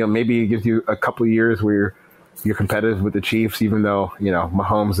career. Maybe it gives you a couple of years where you're competitive with the Chiefs, even though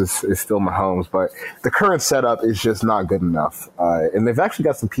Mahomes is still Mahomes. But the current setup is just not good enough, and they've actually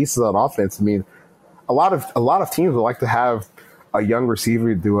got some pieces on offense. I mean, a lot of teams would like to have a young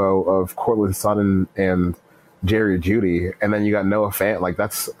receiver duo of Cortland Sutton and Jerry Jeudy, and then you got Noah Fant. Like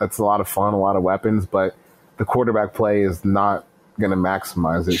that's a lot of fun, a lot of weapons, but the quarterback play is not going to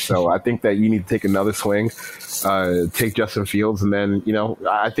maximize it. So I think that you need to take another swing, take Justin Fields, and then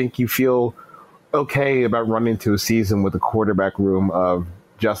I think you feel okay about running into a season with a quarterback room of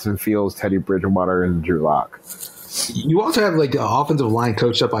Justin Fields, Teddy Bridgewater, and Drew Lock. You also have like an offensive line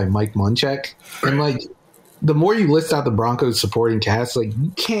coached up by Mike Munchak, and like the more you list out the Broncos supporting cast, like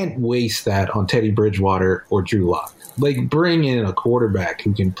you can't waste that on Teddy Bridgewater or Drew Lock. Like bring in a quarterback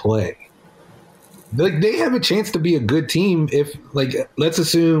who can play. Like they have a chance to be a good team if, like, let's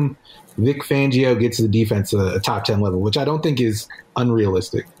assume Vic Fangio gets the defense to a top 10 level, which I don't think is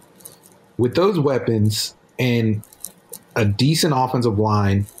unrealistic. With those weapons and a decent offensive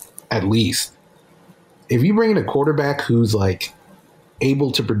line, at least, if you bring in a quarterback who's like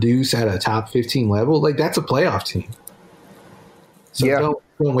able to produce at a top 15 level, like that's a playoff team. So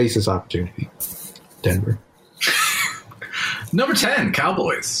don't waste this opportunity, Denver. Number 10,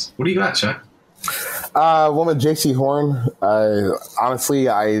 Cowboys. What do you got, Chuck? One with J.C. Horn. Honestly,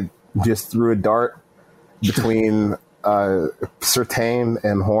 I just threw a dart between Surtain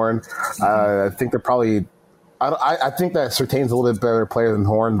and Horn. I think they're probably. I think that Surtain's a little bit better player than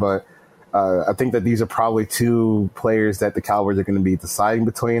Horn, but I think that these are probably two players that the Cowboys are going to be deciding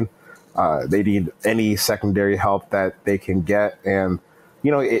between. They need any secondary help that they can get, and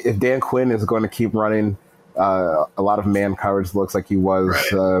if Dan Quinn is going to keep running a lot of man coverage, looks like he was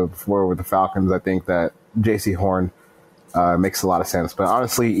before with the Falcons, I think that J.C. Horn makes a lot of sense. But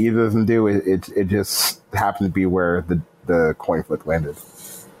honestly, either of them do. It just happened to be where the coin flip landed.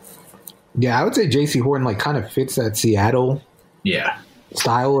 Yeah, I would say J.C. Horn like kind of fits that Seattle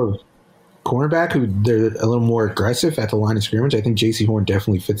style of cornerback who they're a little more aggressive at the line of scrimmage. I think J.C. Horn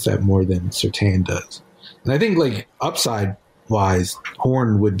definitely fits that more than Surtain does. And I think like upside wise,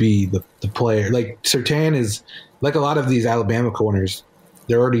 Horn would be the player. Like Surtain is like a lot of these Alabama corners,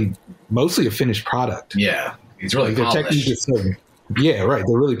 they're already mostly a finished product. Yeah, he's really polished. Yeah, right.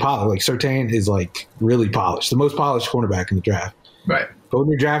 They're really polished. Like Surtain is like really polished, the most polished cornerback in the draft. Right. But when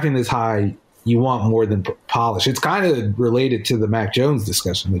you're drafting this high, you want more than polish. It's kind of related to the Mac Jones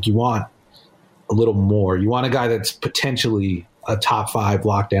discussion. Like you want a little more. You want a guy that's potentially a top 5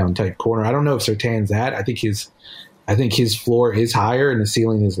 lockdown type corner. I don't know if Surtain's that. I think his floor is higher and the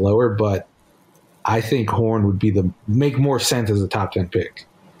ceiling is lower, but I think Horn would make more sense as a top 10 pick.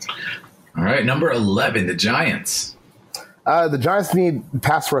 All right, number 11, the Giants. The Giants need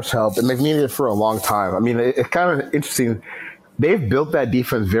pass rush help, and they've needed it for a long time. I mean, it's kind of interesting. They've built that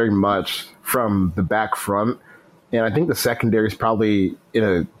defense very much from the back front, and I think the secondary is probably in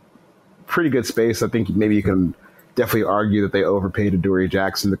a pretty good space. I think maybe you can definitely argue that they overpaid Adoree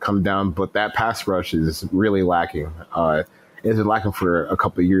Jackson to come down, but that pass rush is really lacking. It's been lacking for a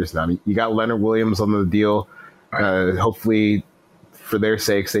couple of years now. I mean, you got Leonard Williams on the deal. Hopefully, for their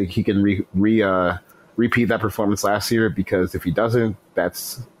sakes, he can repeat that performance last year, because if he doesn't,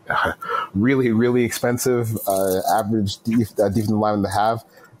 that's really, really expensive average defensive lineman to have.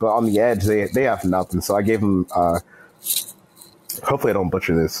 But on the edge, they have nothing. So I gave him, hopefully I don't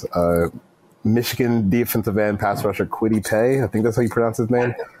butcher this, Michigan defensive end pass rusher Kwity Paye. I think that's how you pronounce his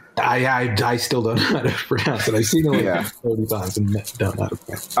name. I still don't know how to pronounce it. I've seen it like 30 times and don't know how to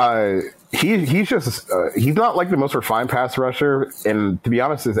pronounce it. He's just he's not like the most refined pass rusher, and to be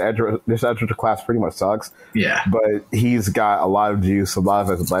honest, this edge rusher class pretty much sucks. Yeah, but he's got a lot of juice, a lot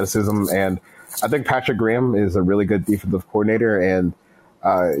of athleticism, and I think Patrick Graham is a really good defensive coordinator, and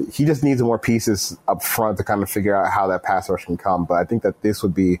he just needs more pieces up front to kind of figure out how that pass rush can come. But I think that this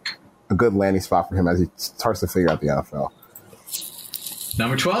would be a good landing spot for him as he starts to figure out the NFL.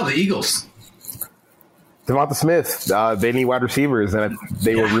 Number 12, the Eagles. Devonta Smith. They need wide receivers, and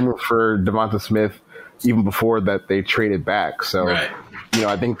they were rumored for Devonta Smith even before that they traded back. So, I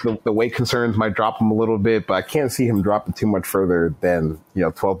think the weight concerns might drop him a little bit, but I can't see him dropping too much further than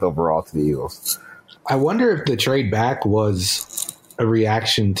 12th overall to the Eagles. I wonder if the trade back was a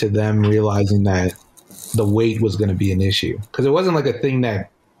reaction to them realizing that the weight was going to be an issue, because it wasn't like a thing that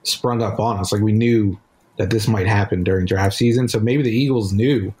sprung up on us. Like, we knew that this might happen during draft season. So maybe the Eagles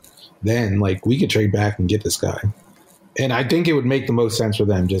knew then, like, we could trade back and get this guy. And I think it would make the most sense for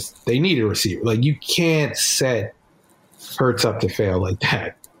them. Just, they need a receiver. Like, you can't set Hurts up to fail like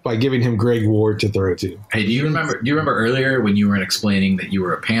that by giving him Greg Ward to throw to. Hey, do you remember earlier when you were explaining that you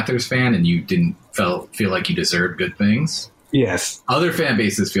were a Panthers fan and you didn't feel like you deserved good things? Yes. Other fan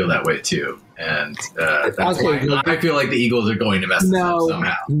bases feel that way too. And that's why I feel like the Eagles are going to mess this up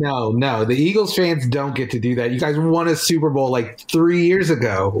somehow. No. The Eagles fans don't get to do that. You guys won a Super Bowl like 3 years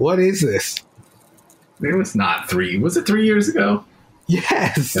ago. What is this? It was not 3. Was it 3 years ago?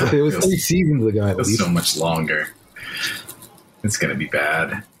 Yes. It was 3 seasons ago. It was so much longer. It's going to be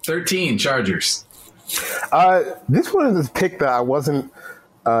bad. 13, Chargers. This one is a pick that I wasn't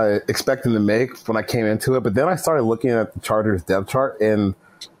expecting to make when I came into it, but then I started looking at the Chargers depth chart, and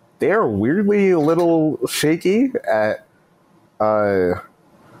they're weirdly a little shaky at cornerback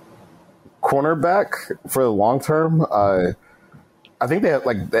for the long term. I think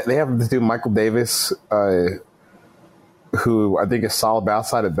they have this dude Michael Davis, who I think is solid. But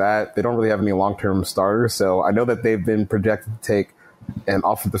outside of that, they don't really have any long term starters. So I know that they've been projected to take an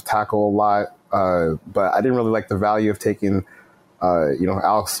offensive tackle a lot, but I didn't really like the value of taking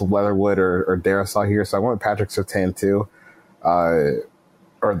Alex Leatherwood or Darisaw here. So I went with Patrick Surtain too.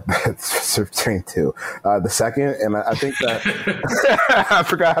 Or Surtain too. The second, and I think that I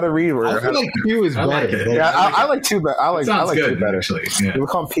forgot how to read. I feel like 2 is better. Yeah, I like 2 better. I like 2 better. Actually, yeah. We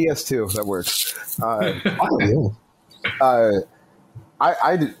call them PS2. That works.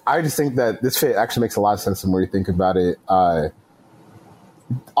 I just think that this fit actually makes a lot of sense the more you think about it.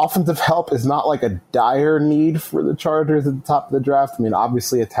 Offensive help is not like a dire need for the Chargers at the top of the draft. I mean,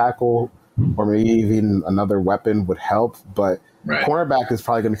 obviously a tackle or maybe even another weapon would help, but cornerback is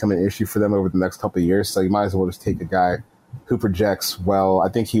probably going to become an issue for them over the next couple of years. So you might as well just take a guy who projects well. I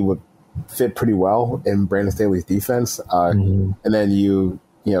think he would fit pretty well in Brandon Staley's defense. And then you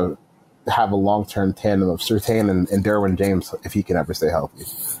have a long-term tandem of Surtain and Derwin James if he can ever stay healthy.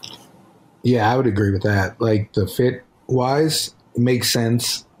 Yeah, I would agree with that. Like, the fit-wise, it makes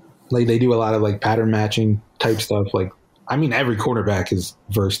sense. Like, they do a lot of, like, pattern matching type stuff. Like, I mean, every quarterback is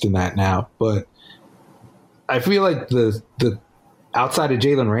versed in that now. But I feel like the outside of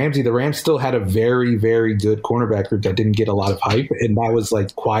Jalen Ramsey, the Rams still had a very, very good cornerback group that didn't get a lot of hype. And that was,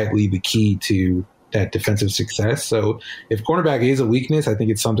 like, quietly the key to that defensive success. So if cornerback is a weakness, I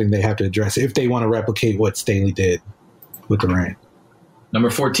think it's something they have to address if they want to replicate what Staley did with the Rams. Number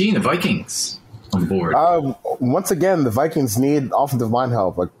 14, the Vikings on board. Once again, the Vikings need offensive line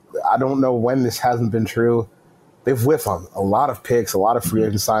help. Like, I don't know when this hasn't been true. They've whiffed on a lot of picks, a lot of free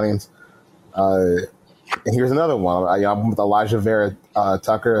agent signings. And here's another one. I'm with Elijah Vera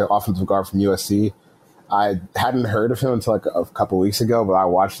Tucker, offensive guard from USC. I hadn't heard of him until like a couple weeks ago, but I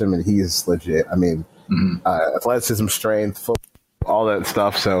watched him and he's legit. I mean, athleticism, strength, football, all that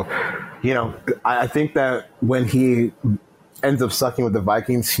stuff. So, I think that when he ends up sucking with the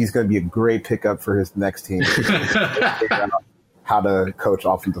Vikings, he's going to be a great pickup for his next team. Figure out how to coach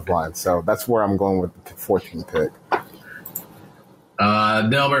offensive line. So that's where I'm going with the 14th pick.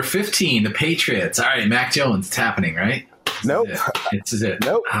 Number 15, the Patriots. All right, Mac Jones, it's happening, right? Nope. This is it.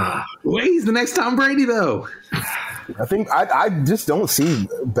 Nope. Wait, he's the next Tom Brady, though. I think I just don't see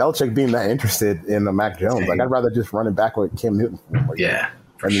Belichick being that interested in a Mac Jones. Like, I'd rather just run it back with Cam Newton. And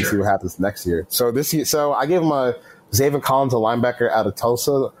then see what happens next year. So so I gave him a Zaven Collins, a linebacker out of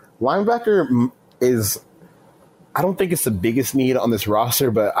Tulsa. Linebacker is, I don't think it's the biggest need on this roster,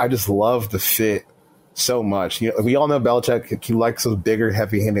 but I just love the fit so much. We all know Belichick, he likes those bigger,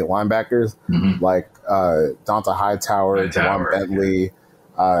 heavy-handed linebackers like Donta Hightower, Javon Bentley,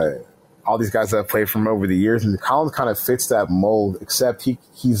 all these guys that have played from over the years. And Collins kind of fits that mold, except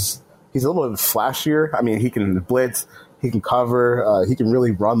he's a little bit flashier. I mean, he can blitz, he can cover, he can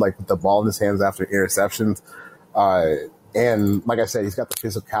really run like with the ball in his hands after interceptions. And like I said, he's got the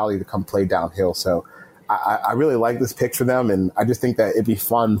physicality to come play downhill. So I really like this pick for them, and I just think that it'd be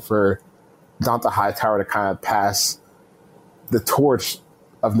fun for Donta Hightower to kind of pass the torch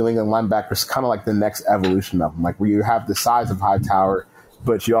of New England linebackers, kind of like the next evolution of them, like where you have the size of Hightower,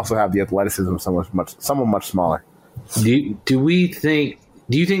 but you also have the athleticism of someone much smaller. Do you think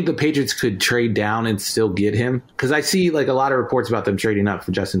the Patriots could trade down and still get him? Because I see like a lot of reports about them trading up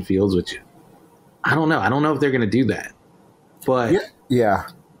for Justin Fields, which I don't know. I don't know if they're going to do that. But yeah.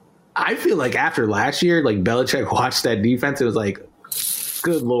 I feel like after last year, like Belichick watched that defense and was like,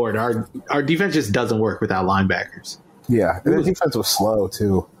 good Lord, our defense just doesn't work without linebackers. Yeah, and the defense was slow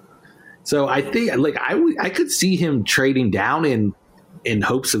too. So I think like I could see him trading down and in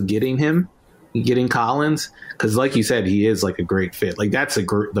hopes of getting Collins, because like you said, he is like a great fit. Like that's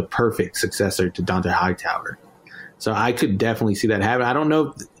the perfect successor to Dante Hightower. So I could definitely see that happen. I don't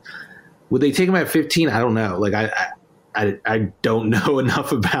know. Would they take him at 15? I don't know. Like I don't know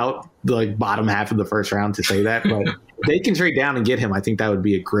enough about the like bottom half of the first round to say that, but if they can trade down and get him, I think that would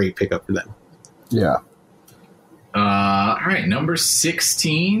be a great pickup for them. Yeah. All right, number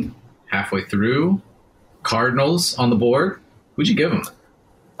 16, halfway through. Cardinals on the board. Who'd you give him?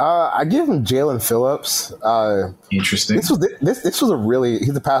 I give him Jalen Phillips. Interesting. This was a really,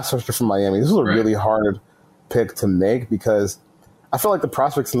 he's a pass rusher from Miami. This was a really hard pick to make because I feel like the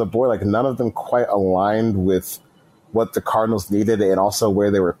prospects on the board, like none of them quite aligned with what the Cardinals needed and also where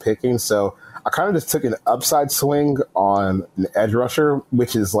they were picking. So I kind of just took an upside swing on an edge rusher,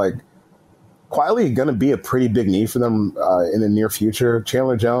 which is like quietly going to be a pretty big need for them in the near future.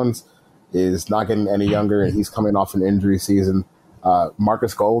 Chandler Jones is not getting any younger, and he's coming off an injury season.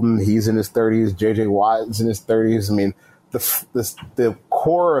 Marcus Golden, he's in his 30s. J.J. Watt is in his 30s. I mean, the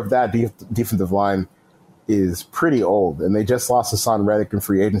core of that defensive line is pretty old, and they just lost Hassan Reddick in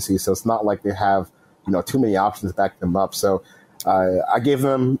free agency, so it's not like they have too many options backing them up. So I gave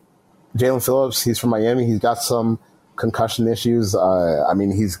them Jalen Phillips. He's from Miami. He's got some concussion issues. I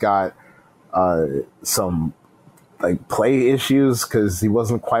mean, he's got some like play issues because he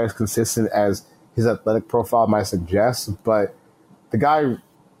wasn't quite as consistent as his athletic profile might suggest. But the guy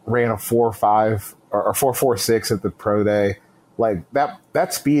ran a 4.5 or 4.46 at the pro day. Like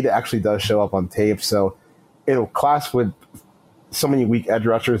that speed actually does show up on tape. So it'll clash with so many weak edge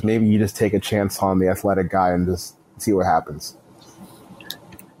rushers. Maybe you just take a chance on the athletic guy and just see what happens.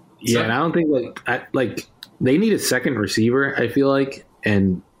 Yeah, and I don't think like they need a second receiver, I feel like,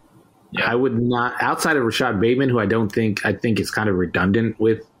 and I would not, outside of Rashad Bateman, who I think is kind of redundant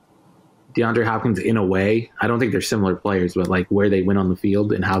with DeAndre Hopkins in a way. I don't think they're similar players, but like where they win on the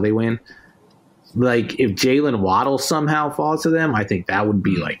field and how they win. Like if Jalen Waddle somehow falls to them, I think that would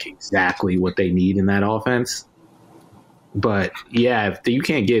be like exactly what they need in that offense. But yeah, if you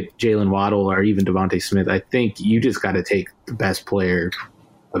can't get Jalen Waddle or even Devontae Smith, I think you just got to take the best player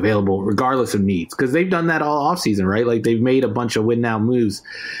available regardless of needs, because they've done that all offseason, right? Like they've made a bunch of win now moves.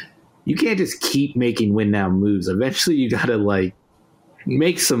 You can't just keep making win now moves. Eventually you got to like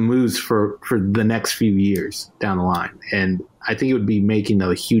make some moves for the next few years down the line. And I think it would be making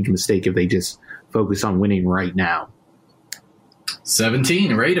a huge mistake if they just focus on winning right now.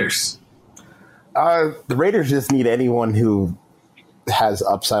 17, Raiders. The Raiders just need anyone who has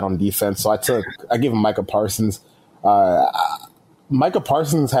upside on defense. So I give him Micah Parsons. Micah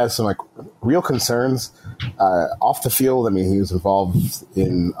Parsons has some like real concerns off the field. I mean, he was involved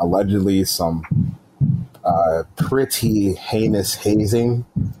in allegedly some pretty heinous hazing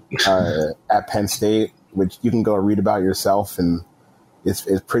at Penn State, which you can go read about yourself, and it's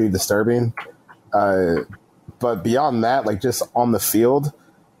pretty disturbing. But beyond that, like just on the field,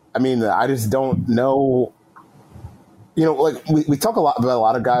 I mean, I just don't know. Like we talk a lot about a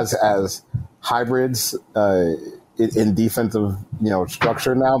lot of guys as hybrids in defensive,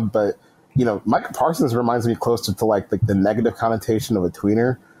 structure now. But, Micah Parsons reminds me closer to like the negative connotation of a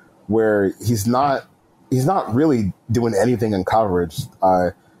tweener, where he's not really doing anything in coverage.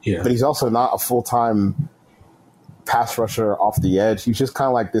 But he's also not a full-time pass rusher off the edge. He's just kind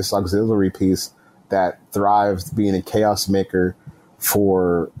of like this auxiliary piece that thrives being a chaos maker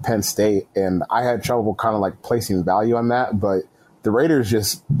for Penn State. And I had trouble kind of like placing value on that, but the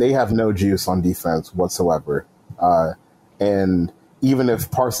Raiders they have no juice on defense whatsoever. And even if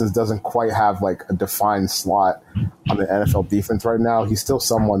Parsons doesn't quite have like a defined slot on the NFL defense right now, he's still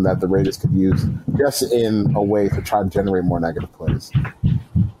someone that the Raiders could use just in a way to try to generate more negative plays.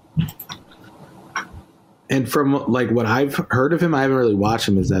 And from like what I've heard of him, I haven't really watched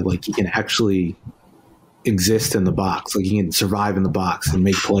him, is that like he can actually exist in the box. Like he can survive in the box and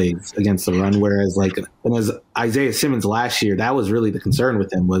make plays against the run. Whereas like when as Isaiah Simmons last year, that was really the concern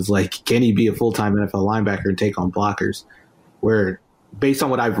with him, was like, can he be a full-time NFL linebacker and take on blockers? Where based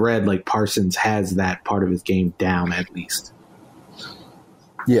on what I've read, like Parsons has that part of his game down at least.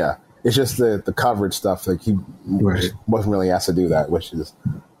 Yeah. It's just the coverage stuff. Like he wasn't really asked to do that, which is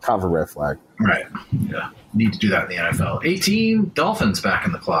kind of a red flag. Right. Yeah. Need to do that in the NFL. 18, Dolphins back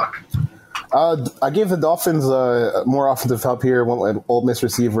in the clock. I gave the Dolphins more offensive help here. Went with Ole Miss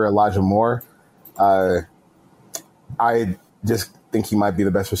receiver Elijah Moore. I just think he might be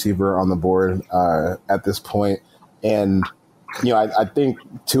the best receiver on the board at this point. And, I think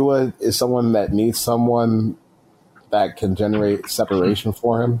Tua is someone that needs someone that can generate separation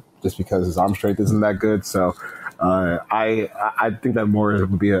for him, just because his arm strength isn't that good. So I think that Moore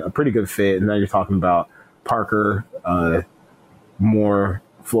would be a pretty good fit. And now you're talking about Parker, Moore,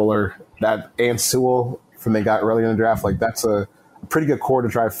 Fuller, and Sewell from they got earlier in the draft. Like that's a pretty good core to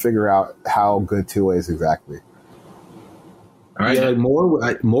try to figure out how good Tua is exactly. All right. Yeah,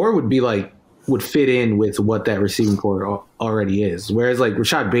 like Moore would fit in with what that receiving core already is. Whereas like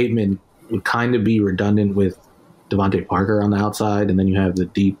Rashad Bateman would kind of be redundant with Devontae Parker on the outside, and then you have the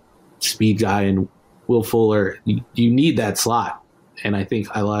deep speed guy and Will Fuller. You need that slot, and I think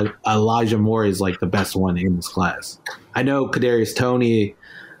Elijah Moore is like the best one in this class. I know Kadarius Toney,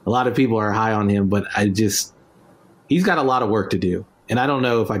 a lot of people are high on him, but he's got a lot of work to do, and I don't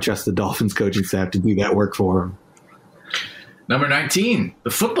know if I trust the Dolphins coaching staff to do that work for him. Number 19,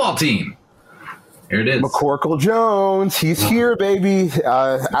 the football team. Here it is. McCorkle Jones. He's here, baby.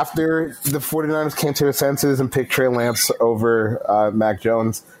 After the 49ers came to their senses and picked Trey Lance over Mac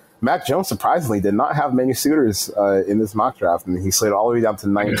Jones. Mac Jones, surprisingly, did not have many suitors in this mock draft. And he slid all the way down to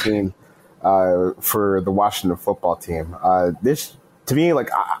 19 for the Washington football team. This, to me, like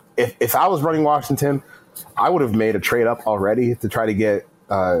if I was running Washington, I would have made a trade up already to try to get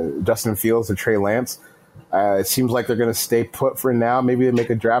Justin Fields or Trey Lance. It seems like they're going to stay put for now. Maybe they make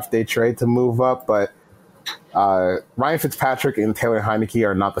a draft day trade to move up, but Ryan Fitzpatrick and Taylor Heineke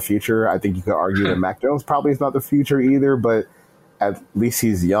are not the future. I think you could argue that Mac Jones probably is not the future either, but at least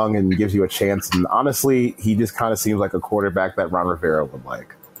he's young and gives you a chance. And honestly, he just kind of seems like a quarterback that Ron Rivera would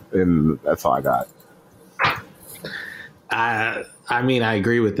like. And that's all I got. I mean, I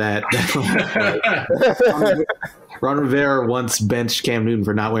agree with that. Ron Rivera once benched Cam Newton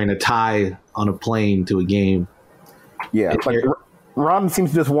for not wearing a tie on a plane to a game. Yeah, like Ron seems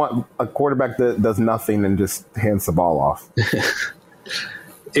to just want a quarterback that does nothing and just hands the ball off.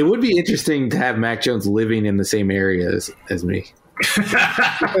 It would be interesting to have Mac Jones living in the same area as me.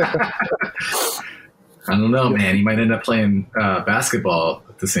 I don't know, man. He might end up playing basketball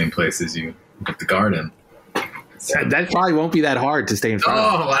at the same place as you at the Garden. That probably won't be that hard to stay in front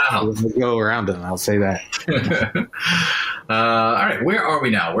of him. Oh, wow. We'll go around him. I'll say that. All right. Where are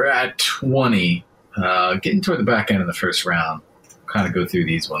we now? We're at 20. Getting toward the back end of the first round. Kind of go through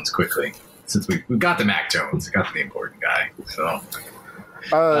these ones quickly. Since we got the Mac Jones. We got the important guy. So,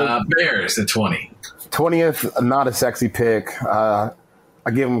 Bears at 20. 20th, not a sexy pick. I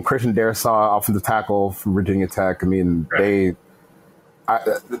give him Christian Darrisaw, offensive tackle from Virginia Tech. I mean, right.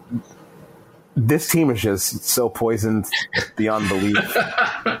 This team is just so poisoned beyond belief.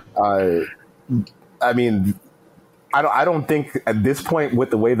 I mean, I don't think at this point,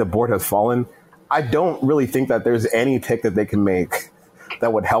 with the way the board has fallen, I don't really think that there's any pick that they can make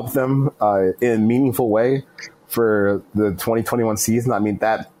that would help them in a meaningful way for the 2021 season. I mean,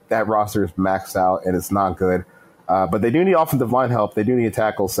 that roster is maxed out and it's not good. But they do need offensive line help. They do need a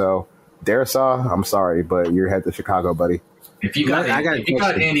tackle. So, Darrisaw, I'm sorry, but you're head to Chicago, buddy. If you got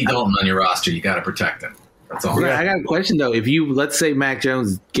Andy Dalton on your roster, you got to protect him. That's all. I got a question though. If let's say Mac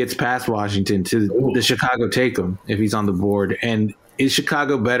Jones gets past Washington, does Chicago take him if he's on the board? And is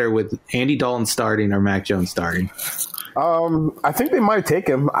Chicago better with Andy Dalton starting or Mac Jones starting? I think they might take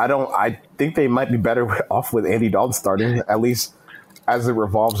him. I think they might be better off with Andy Dalton starting, at least as it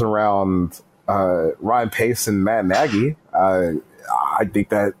revolves around Ryan Pace and Matt Nagy. I think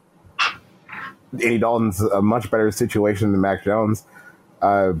that Andy Dalton's a much better situation than Mac Jones,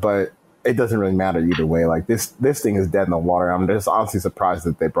 but it doesn't really matter either way. Like this thing is dead in the water. I'm just honestly surprised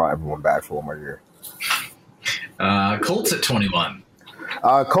that they brought everyone back for one more year. Colts at 21.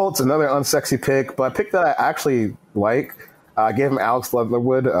 Colts, another unsexy pick, but a pick that I actually like. I gave him Alex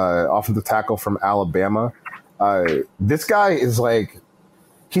Leatherwood, offensive tackle from Alabama. This guy is like,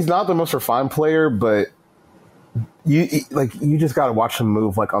 he's not the most refined player, but you just got to watch him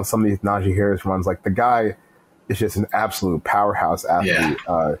move like on some of these Najee Harris runs. Like the guy is just an absolute powerhouse athlete.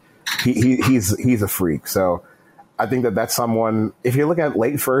 Yeah. He's a freak. So I think that's someone, if you're looking at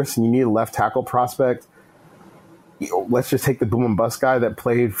late first and you need a left tackle prospect, let's just take the boom and bust guy that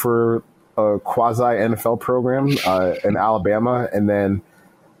played for a quasi NFL program in Alabama. And then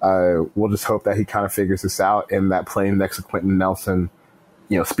we'll just hope that he kind of figures this out and that playing next to Quentin Nelson,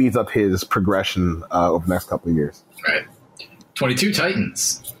 speeds up his progression over the next couple of years. Right. 22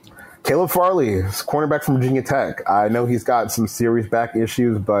 Titans. Caleb Farley, cornerback from Virginia Tech. I know he's got some serious back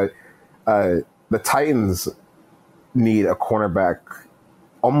issues, but the Titans need a cornerback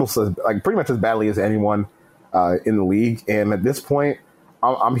almost pretty much as badly as anyone in the league. And at this point,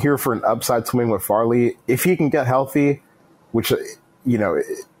 I'm here for an upside swing with Farley. If he can get healthy, which,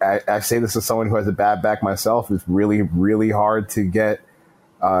 I say this as someone who has a bad back myself, it's really, really hard to get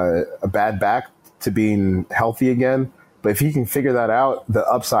a bad back to being healthy again. But if he can figure that out, the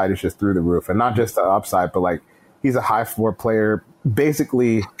upside is just through the roof. And not just the upside, but he's a high floor player.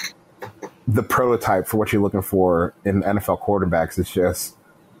 Basically, the prototype for what you're looking for in NFL quarterbacks. It's just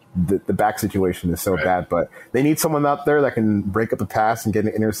the back situation is so bad, but they need someone out there that can break up the pass and get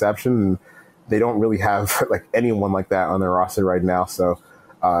an interception. And they don't really have like anyone like that on their roster right now. So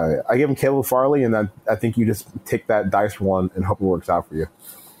I give him Caleb Farley, and I think you just take that dice one and hope it works out for you.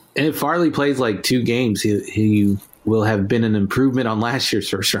 And if Farley plays like 2 games, he will have been an improvement on last year's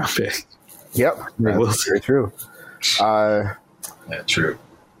first round pick. Yep, that's very true. Yeah, true.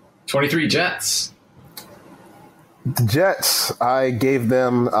 23 Jets. The Jets, I gave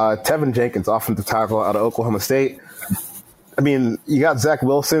them Tevin Jenkins, offensive tackle out of Oklahoma State. I mean, you got Zach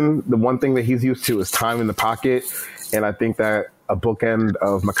Wilson. The one thing that he's used to is time in the pocket, and I think that a bookend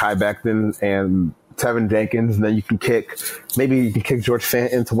of Mekhi Becton and Tevin Jenkins, and then you can kick George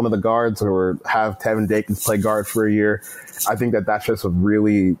Fant into one of the guards or have Tevin Jenkins play guard for a year. I think that's just a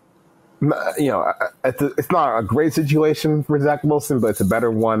really, it's not a great situation for Zach Wilson, but it's a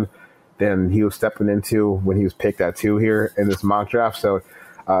better one than he was stepping into when he was picked at 2 here in this mock draft. So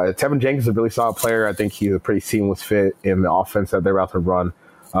Tevin Jenkins is a really solid player. I think he's a pretty seamless fit in the offense that they're about to run.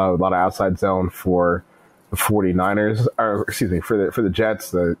 A lot of outside zone for the 49ers, or excuse me, for the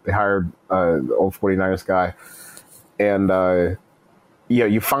Jets. They hired the old 49ers guy. And,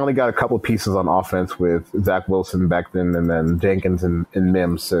 you finally got a couple of pieces on offense with Zach Wilson, Becton, and then Jenkins and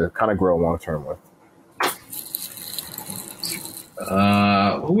Mims to kind of grow long-term with. Who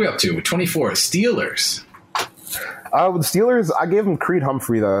are we up to? 24 Steelers. With the Steelers, I gave them Creed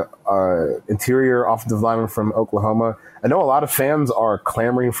Humphrey, the interior offensive lineman from Oklahoma. I know a lot of fans are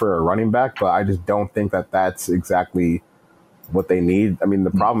clamoring for a running back, but I just don't think that that's exactly what they need. I mean, the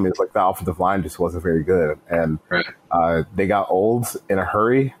problem is like the offensive line just wasn't very good, and they got old in a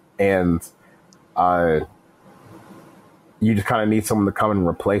hurry, and you just kind of need someone to come and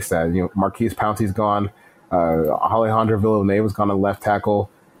replace that. Marquise Pouncey's gone. Alejandro Villanueva's gone to left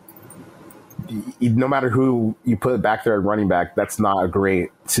tackle. No matter who you put back there at running back, that's not a great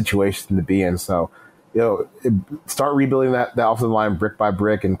situation to be in. So, start rebuilding that offensive line brick by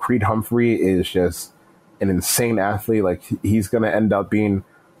brick. And Creed Humphrey is just an insane athlete. Like, he's going to end up being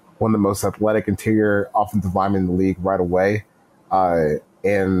one of the most athletic interior offensive linemen in the league right away.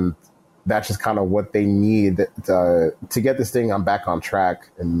 And that's just kind of what they need to get this thing back on track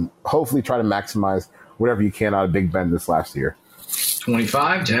and hopefully try to maximize whatever you can out of Big Ben this last year.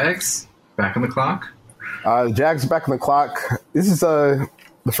 25 Jags. Back on the clock? The Jags are back on the clock. This is the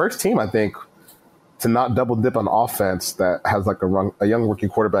first team, I think, to not double dip on offense that has like a young rookie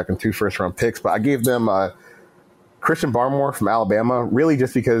quarterback and 2 first-round picks. But I gave them Christian Barmore from Alabama, really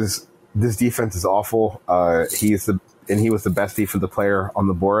just because this defense is awful. He was the best defensive player on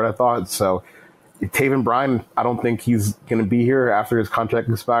the board, I thought. So Taven Bryan, I don't think he's going to be here after his contract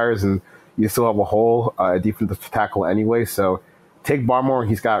expires, and you still have a hole defensive tackle anyway. So take Barmore.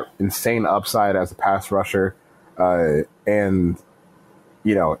 He's got insane upside as a pass rusher. And,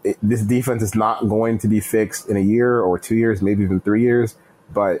 this defense is not going to be fixed in a year or 2 years, maybe even 3 years.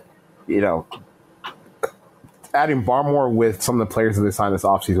 But, adding Barmore with some of the players that they signed this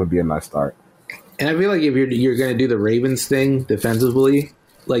offseason would be a nice start. And I feel like if you're going to do the Ravens thing defensively,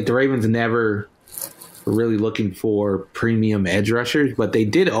 like the Ravens never were really looking for premium edge rushers, but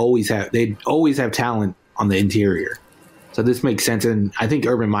they'd always have talent on the interior. So this makes sense, and I think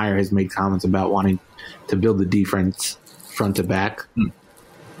Urban Meyer has made comments about wanting to build the defense front to back.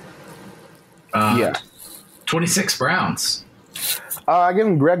 26 Browns. I give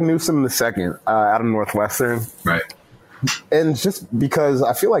him Greg Newsome II out of Northwestern. Right. And just because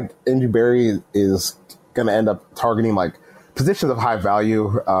I feel like Andrew Berry is going to end up targeting like positions of high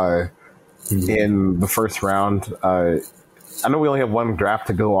value in the first round. I know we only have one draft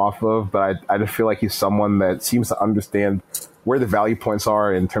to go off of, but I just feel like he's someone that seems to understand where the value points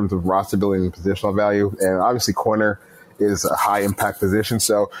are in terms of roster building and positional value. And obviously corner is a high impact position.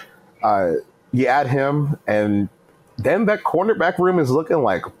 So you add him, and then that cornerback room is looking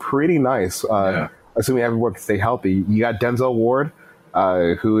like pretty nice. Assuming everyone can stay healthy. You got Denzel Ward,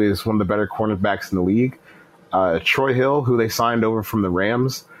 who is one of the better cornerbacks in the league. Troy Hill, who they signed over from the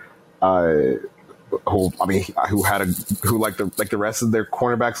Rams. Who like the rest of their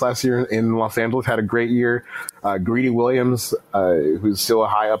cornerbacks last year in Los Angeles had a great year. Greedy Williams, who's still a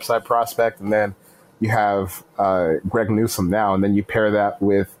high upside prospect, and then you have Greg Newsome now, and then you pair that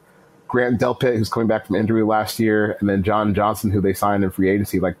with Grant Delpit, who's coming back from injury last year, and then John Johnson, who they signed in free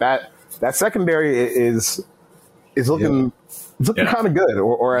agency. Like that secondary is looking kind of good,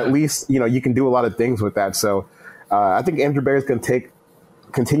 or at least you can do a lot of things with that. So I think Andrew Berry is going to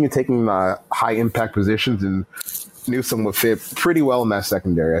continue taking high impact positions, and Newsome would fit pretty well in that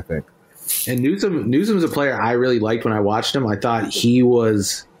secondary, I think. And Newsome's a player I really liked when I watched him. I thought he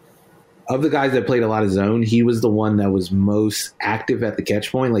was of the guys that played a lot of zone, he was the one that was most active at the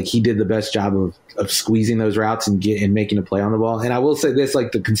catch point. Like, he did the best job of squeezing those routes and making a play on the ball. And I will say this,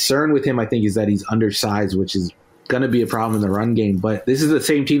 like, the concern with him, I think, is that he's undersized, which is going to be a problem in the run game. But this is the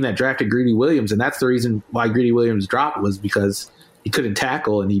same team that drafted Greedy Williams, and that's the reason why Greedy Williams dropped, was because he couldn't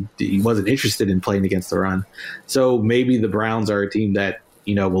tackle and he wasn't interested in playing against the run. So maybe the Browns are a team that,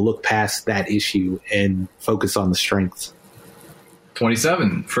 will look past that issue and focus on the strengths.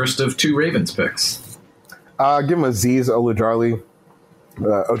 27, first of 2 Ravens picks. Give him Azeez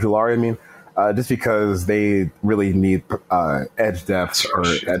Ojulari, just because they really need edge depth or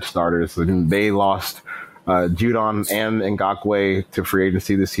edge starters. They lost Judon and Ngakoue to free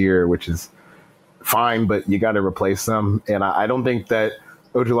agency this year, which is fine, but you got to replace them. And I don't think that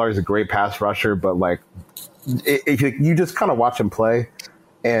Ojulari is a great pass rusher, but like you just kind of watch him play,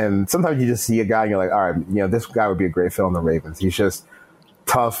 and sometimes you just see a guy and you're like, all right, this guy would be a great fit on the Ravens. He's just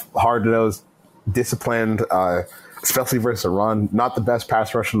tough, hard-nosed, disciplined, especially versus a run. Not the best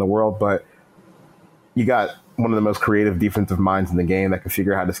pass rusher in the world, but you got one of the most creative defensive minds in the game that can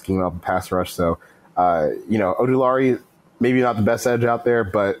figure out how to scheme up a pass rush. So, Ojulari, maybe not the best edge out there,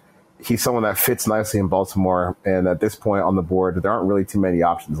 but he's someone that fits nicely in Baltimore. And at this point on the board, there aren't really too many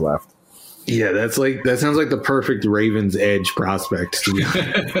options left. Yeah, that sounds like the perfect Ravens edge prospect.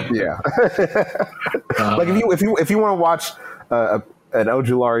 Yeah. Like if you want to watch an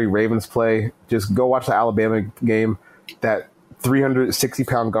Ojulari Ravens play, just go watch the Alabama game. That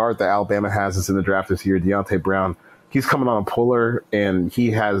 360-pound guard that Alabama has is in the draft this year, Deontay Brown. He's coming on a puller, and he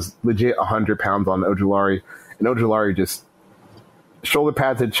has legit 100 pounds on Ojulari. And Ojulari just shoulder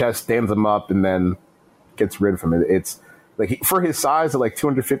pads to chest, stands him up, and then gets rid of him. It's like for his size at like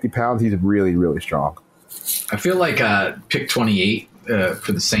 250 pounds, he's really, really strong. I feel like pick 28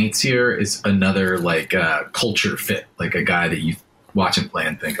 for the Saints here is another culture fit, like a guy that you watch him play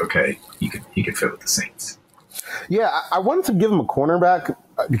and think, okay, he could fit with the Saints. Yeah, I wanted to give him a cornerback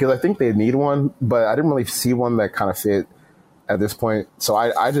because I think they need one, but I didn't really see one that kind of fit at this point. So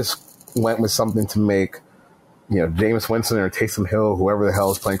I just went with something to make, Jameis Winston or Taysom Hill, whoever the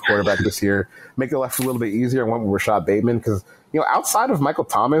hell is playing quarterback this year, make the life a little bit easier. I went with Rashad Bateman because, outside of Michael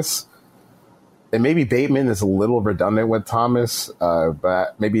Thomas, and maybe Bateman is a little redundant with Thomas,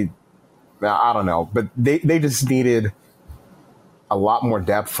 but maybe, I don't know. But they just needed a lot more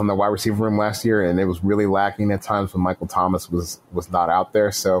depth from the wide receiver room last year, and it was really lacking at times when Michael Thomas was not out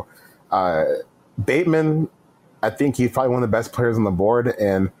there. So Bateman, I think he's probably one of the best players on the board,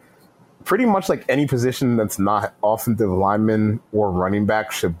 and pretty much like any position that's not offensive lineman or running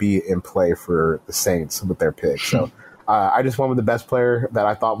back should be in play for the Saints with their pick. So I just went with the best player that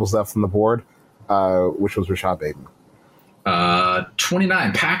I thought was left on the board, which was Rashad Bateman.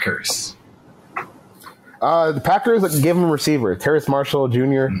 29, Packers. The Packers gave him a receiver, Terrace Marshall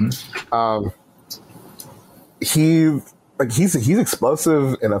Jr. Mm-hmm. He's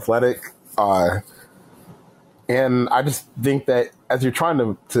explosive and athletic, and I just think that as you're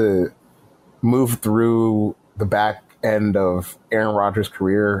trying to move through the back end of Aaron Rodgers'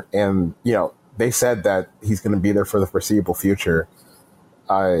 career, and they said that he's going to be there for the foreseeable future.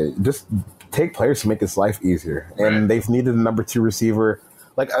 Just take players to make his life easier, and they've needed a number 2 receiver,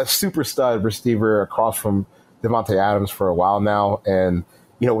 like a super stud receiver across from Devontae Adams for a while now. And,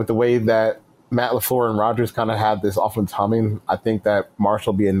 with the way that Matt LaFleur and Rodgers kind of had this offense humming, I think that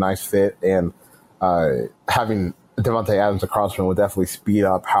Marshall will be a nice fit. And having Devontae Adams across from him will definitely speed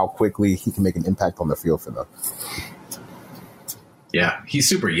up how quickly he can make an impact on the field for them. Yeah, he's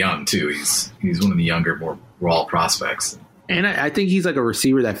super young, too. He's one of the younger, more raw prospects. And I think he's like a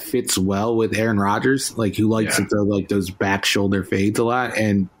receiver that fits well with Aaron Rodgers, like who likes to throw like those back shoulder fades a lot.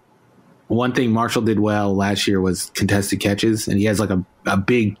 And one thing Marshall did well last year was contested catches, and he has like a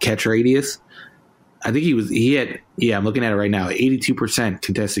big catch radius. I think I'm looking at it right now, 82%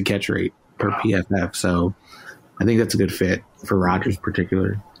 contested catch rate per PFF. So I think that's a good fit for Rodgers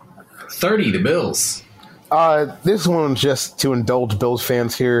particularly. 30, the Bills. This one's just to indulge Bills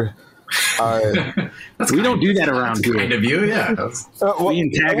fans here. We don't do that around here. Kind of you, yeah. We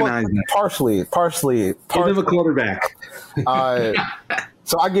antagonize them. Partially. Give them a quarterback.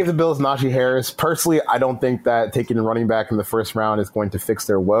 So I gave the Bills Najee Harris. Personally, I don't think that taking a running back in the first round is going to fix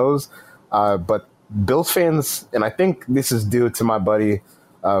their woes. But Bills fans, and I think this is due to my buddy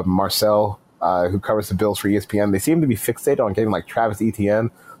Marcel, who covers the Bills for ESPN, they seem to be fixated on getting like Travis Etienne.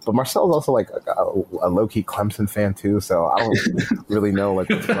 But Marcel's also like a low-key Clemson fan too, so I don't really know like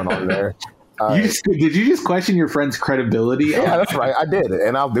what's going on there. Did you just question your friend's credibility? Yeah, that's right. I did,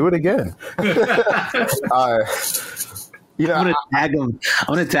 and I'll do it again. I'm gonna tag him. I'm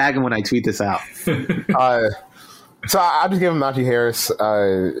gonna tag him when I tweet this out. So I just gave him Najee Harris.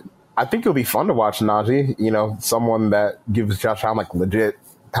 I I think it'll be fun to watch Najee. You know, someone that gives Josh Allen like legit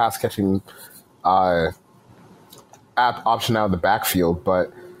pass catching option out of the backfield.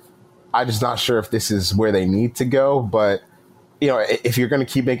 But I'm just not sure if this is where they need to go. But you know, if you're going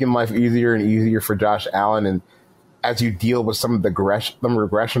to keep making life easier and easier for Josh Allen, and as you deal with some of the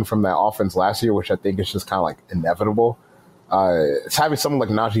regression from that offense last year, which I think is just kind of like inevitable. Having someone like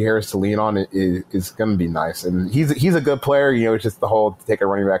Najee Harris to lean on is going to be nice. And he's a good player. You know, it's just the whole take a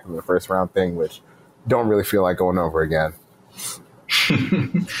running back in the first round thing, which don't really feel like going over again.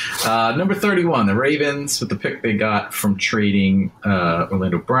 Number 31, the Ravens, with the pick they got from trading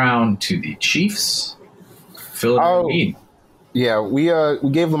Orlando Brown to the Chiefs. Philip Reed. Yeah, we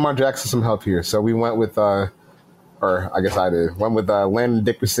gave Lamar Jackson some help here. So we went with, or I guess I did, went with Landon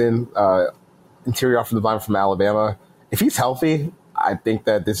Dickerson, interior offensive lineman from Alabama. If he's healthy, I think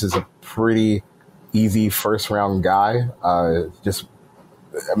that this is a pretty easy first-round guy. Just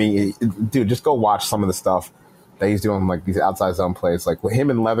go watch some of the stuff that he's doing, like these outside zone plays, like with him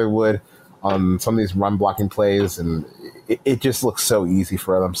and Leatherwood on some of these run-blocking plays, and it just looks so easy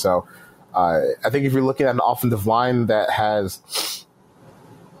for them. So I think if you're looking at an offensive line that has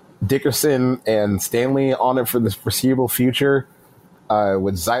Dickerson and Stanley on it for the foreseeable future,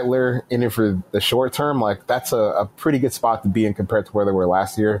 with Zeitler in it for the short term, like that's a pretty good spot to be in compared to where they were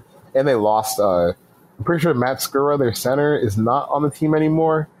last year. And they lost. I'm pretty sure Matt Skura, their center, is not on the team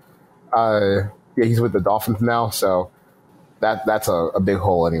anymore. Yeah, he's with the Dolphins now, so that's a big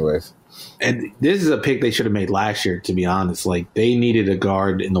hole, anyways. And this is a pick they should have made last year, to be honest. Like, they needed a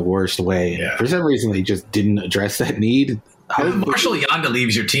guard in the worst way. Yeah. For some reason, they just didn't address that need. If Marshall Yonda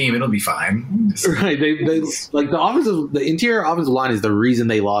leaves your team, it'll be fine. Right. They like the interior offensive line is the reason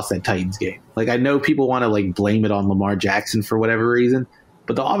they lost that Titans game. Like, I know people want to like blame it on Lamar Jackson for whatever reason,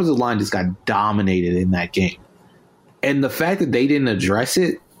 but the offensive line just got dominated in that game. And the fact that they didn't address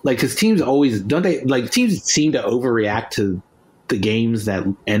it, like, because teams always teams seem to overreact to the games that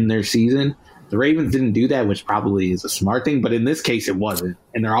end their season. The Ravens didn't do that, which probably is a smart thing, but in this case it wasn't.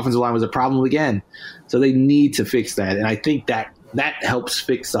 And their offensive line was a problem again. So they need to fix that. And I think that helps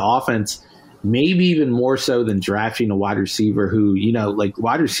fix the offense, maybe even more so than drafting a wide receiver who, you know, like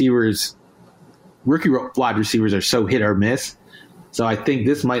rookie wide receivers are so hit or miss. So I think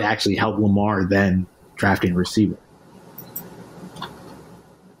this might actually help Lamar than drafting a receiver.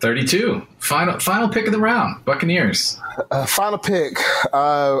 32, final pick of the round, Buccaneers. Final pick.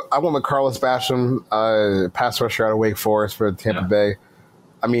 I went with Carlos Basham, pass rusher out of Wake Forest for Tampa Bay.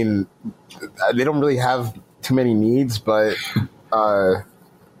 I mean, they don't really have too many needs, but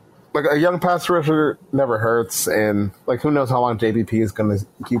like a young pass rusher never hurts, and like who knows how long JPP is going to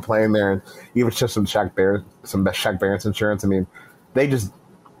keep playing there, and even just some Shaq Barrett's insurance. I mean, they just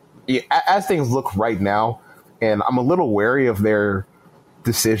as things look right now, and I'm a little wary of their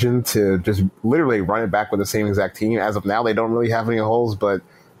decision to just literally run it back with the same exact team. As of now, they don't really have any holes, but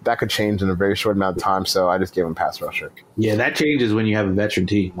that could change in a very short amount of time, so I just gave them pass rusher. Yeah, that changes when you have a veteran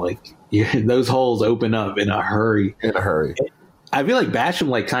team. Like, those holes open up in a hurry. I feel like Basham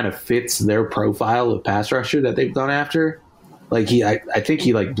like kind of fits their profile of pass rusher that they've gone after. Like, I think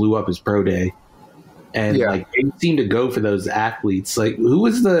he like blew up his pro day, and like they seem to go for those athletes. Like, who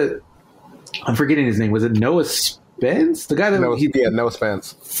was I'm forgetting his name. Was it Noah Spence? The guy that Noah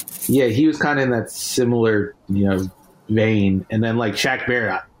Spence. Yeah, he was kind of in that similar, vein. And then like Shaq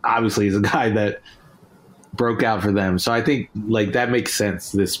Barrett obviously is a guy that broke out for them. So I think like that makes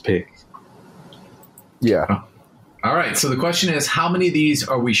sense, this pick. Yeah. All right. So the question is, how many of these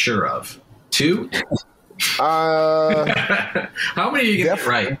are we sure of? 2? How many are you going to get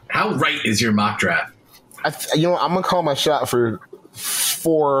right? How right is your mock draft? I'm going to call my shot for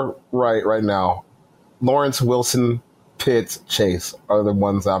 4 right now. Lawrence, Wilson, Pitts, Chase are the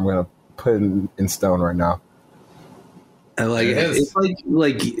ones I'm going to put in stone right now. And like it's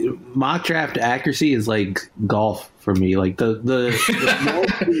like mock draft accuracy is like golf for me. Like the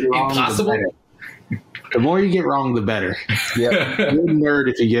impossible. The more you get wrong, the better. Yeah, you're a nerd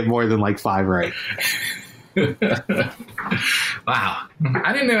if you get more than like 5 right. Wow,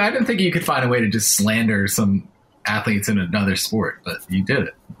 I didn't think you could find a way to just slander some athletes in another sport, but you did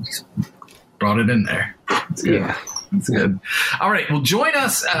it. Just brought it in there. It's good. Yeah. That's good. All right. Well, join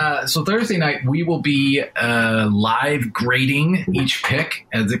us. So Thursday night, we will be live grading each pick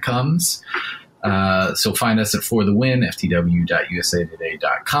as it comes. So find us at For the Win,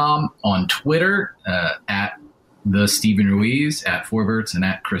 ftw.usatoday.com, on Twitter, at the Stephen Ruiz, at Forverts, and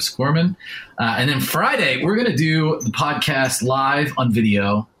at Chris Corman. And then Friday, we're going to do the podcast live on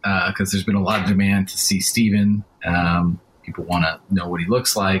video because there's been a lot of demand to see Stephen. People want to know what he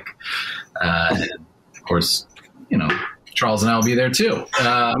looks like. And of course, Charles and I will be there too.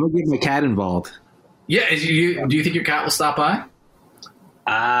 I'm going to get my cat involved. Yeah. Do you think your cat will stop by?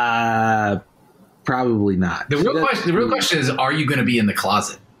 Probably not. The real question is, are you going to be in the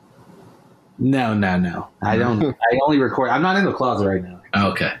closet? No. I don't. I only record. I'm not in the closet right now.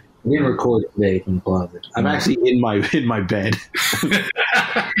 Okay. I didn't record today from the closet. I'm actually in my bed.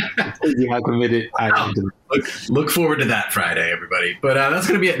 How committed I am to Look forward to that Friday, everybody. But that's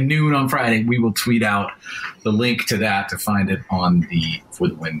going to be at noon on Friday. We will tweet out the link to that to find it on the For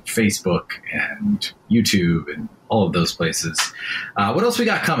the Win Facebook and YouTube and all of those places. What else we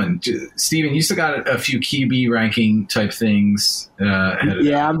got coming? Steven, you still got a few QB ranking type things.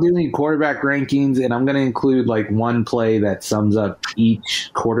 I'm doing quarterback rankings, and I'm going to include like one play that sums up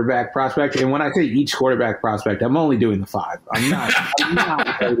each quarterback prospect. And when I say each quarterback prospect, I'm only doing the 5. I'm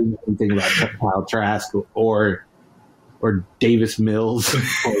not writing anything about Kyle Trask or Davis Mills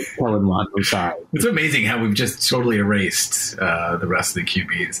or Kellen Mond. I'm sorry. It's amazing how we've just totally erased the rest of the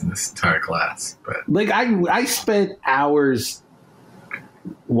QBs in this entire class. But like I spent hours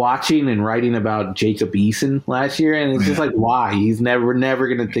watching and writing about Jacob Eason last year, and it's just like, why? He's never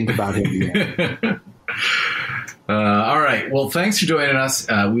going to think about him again. All right. Well, thanks for joining us.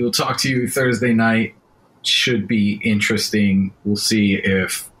 We will talk to you Thursday night. Should be interesting. We'll see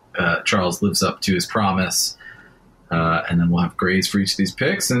if Charles lives up to his promise. And then we'll have grades for each of these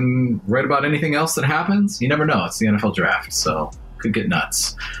picks and write about anything else that happens. You never know. It's the NFL draft, so could get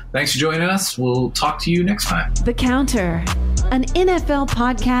nuts. Thanks for joining us. We'll talk to you next time. The Counter, an NFL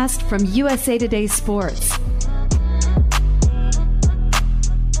podcast from USA Today Sports.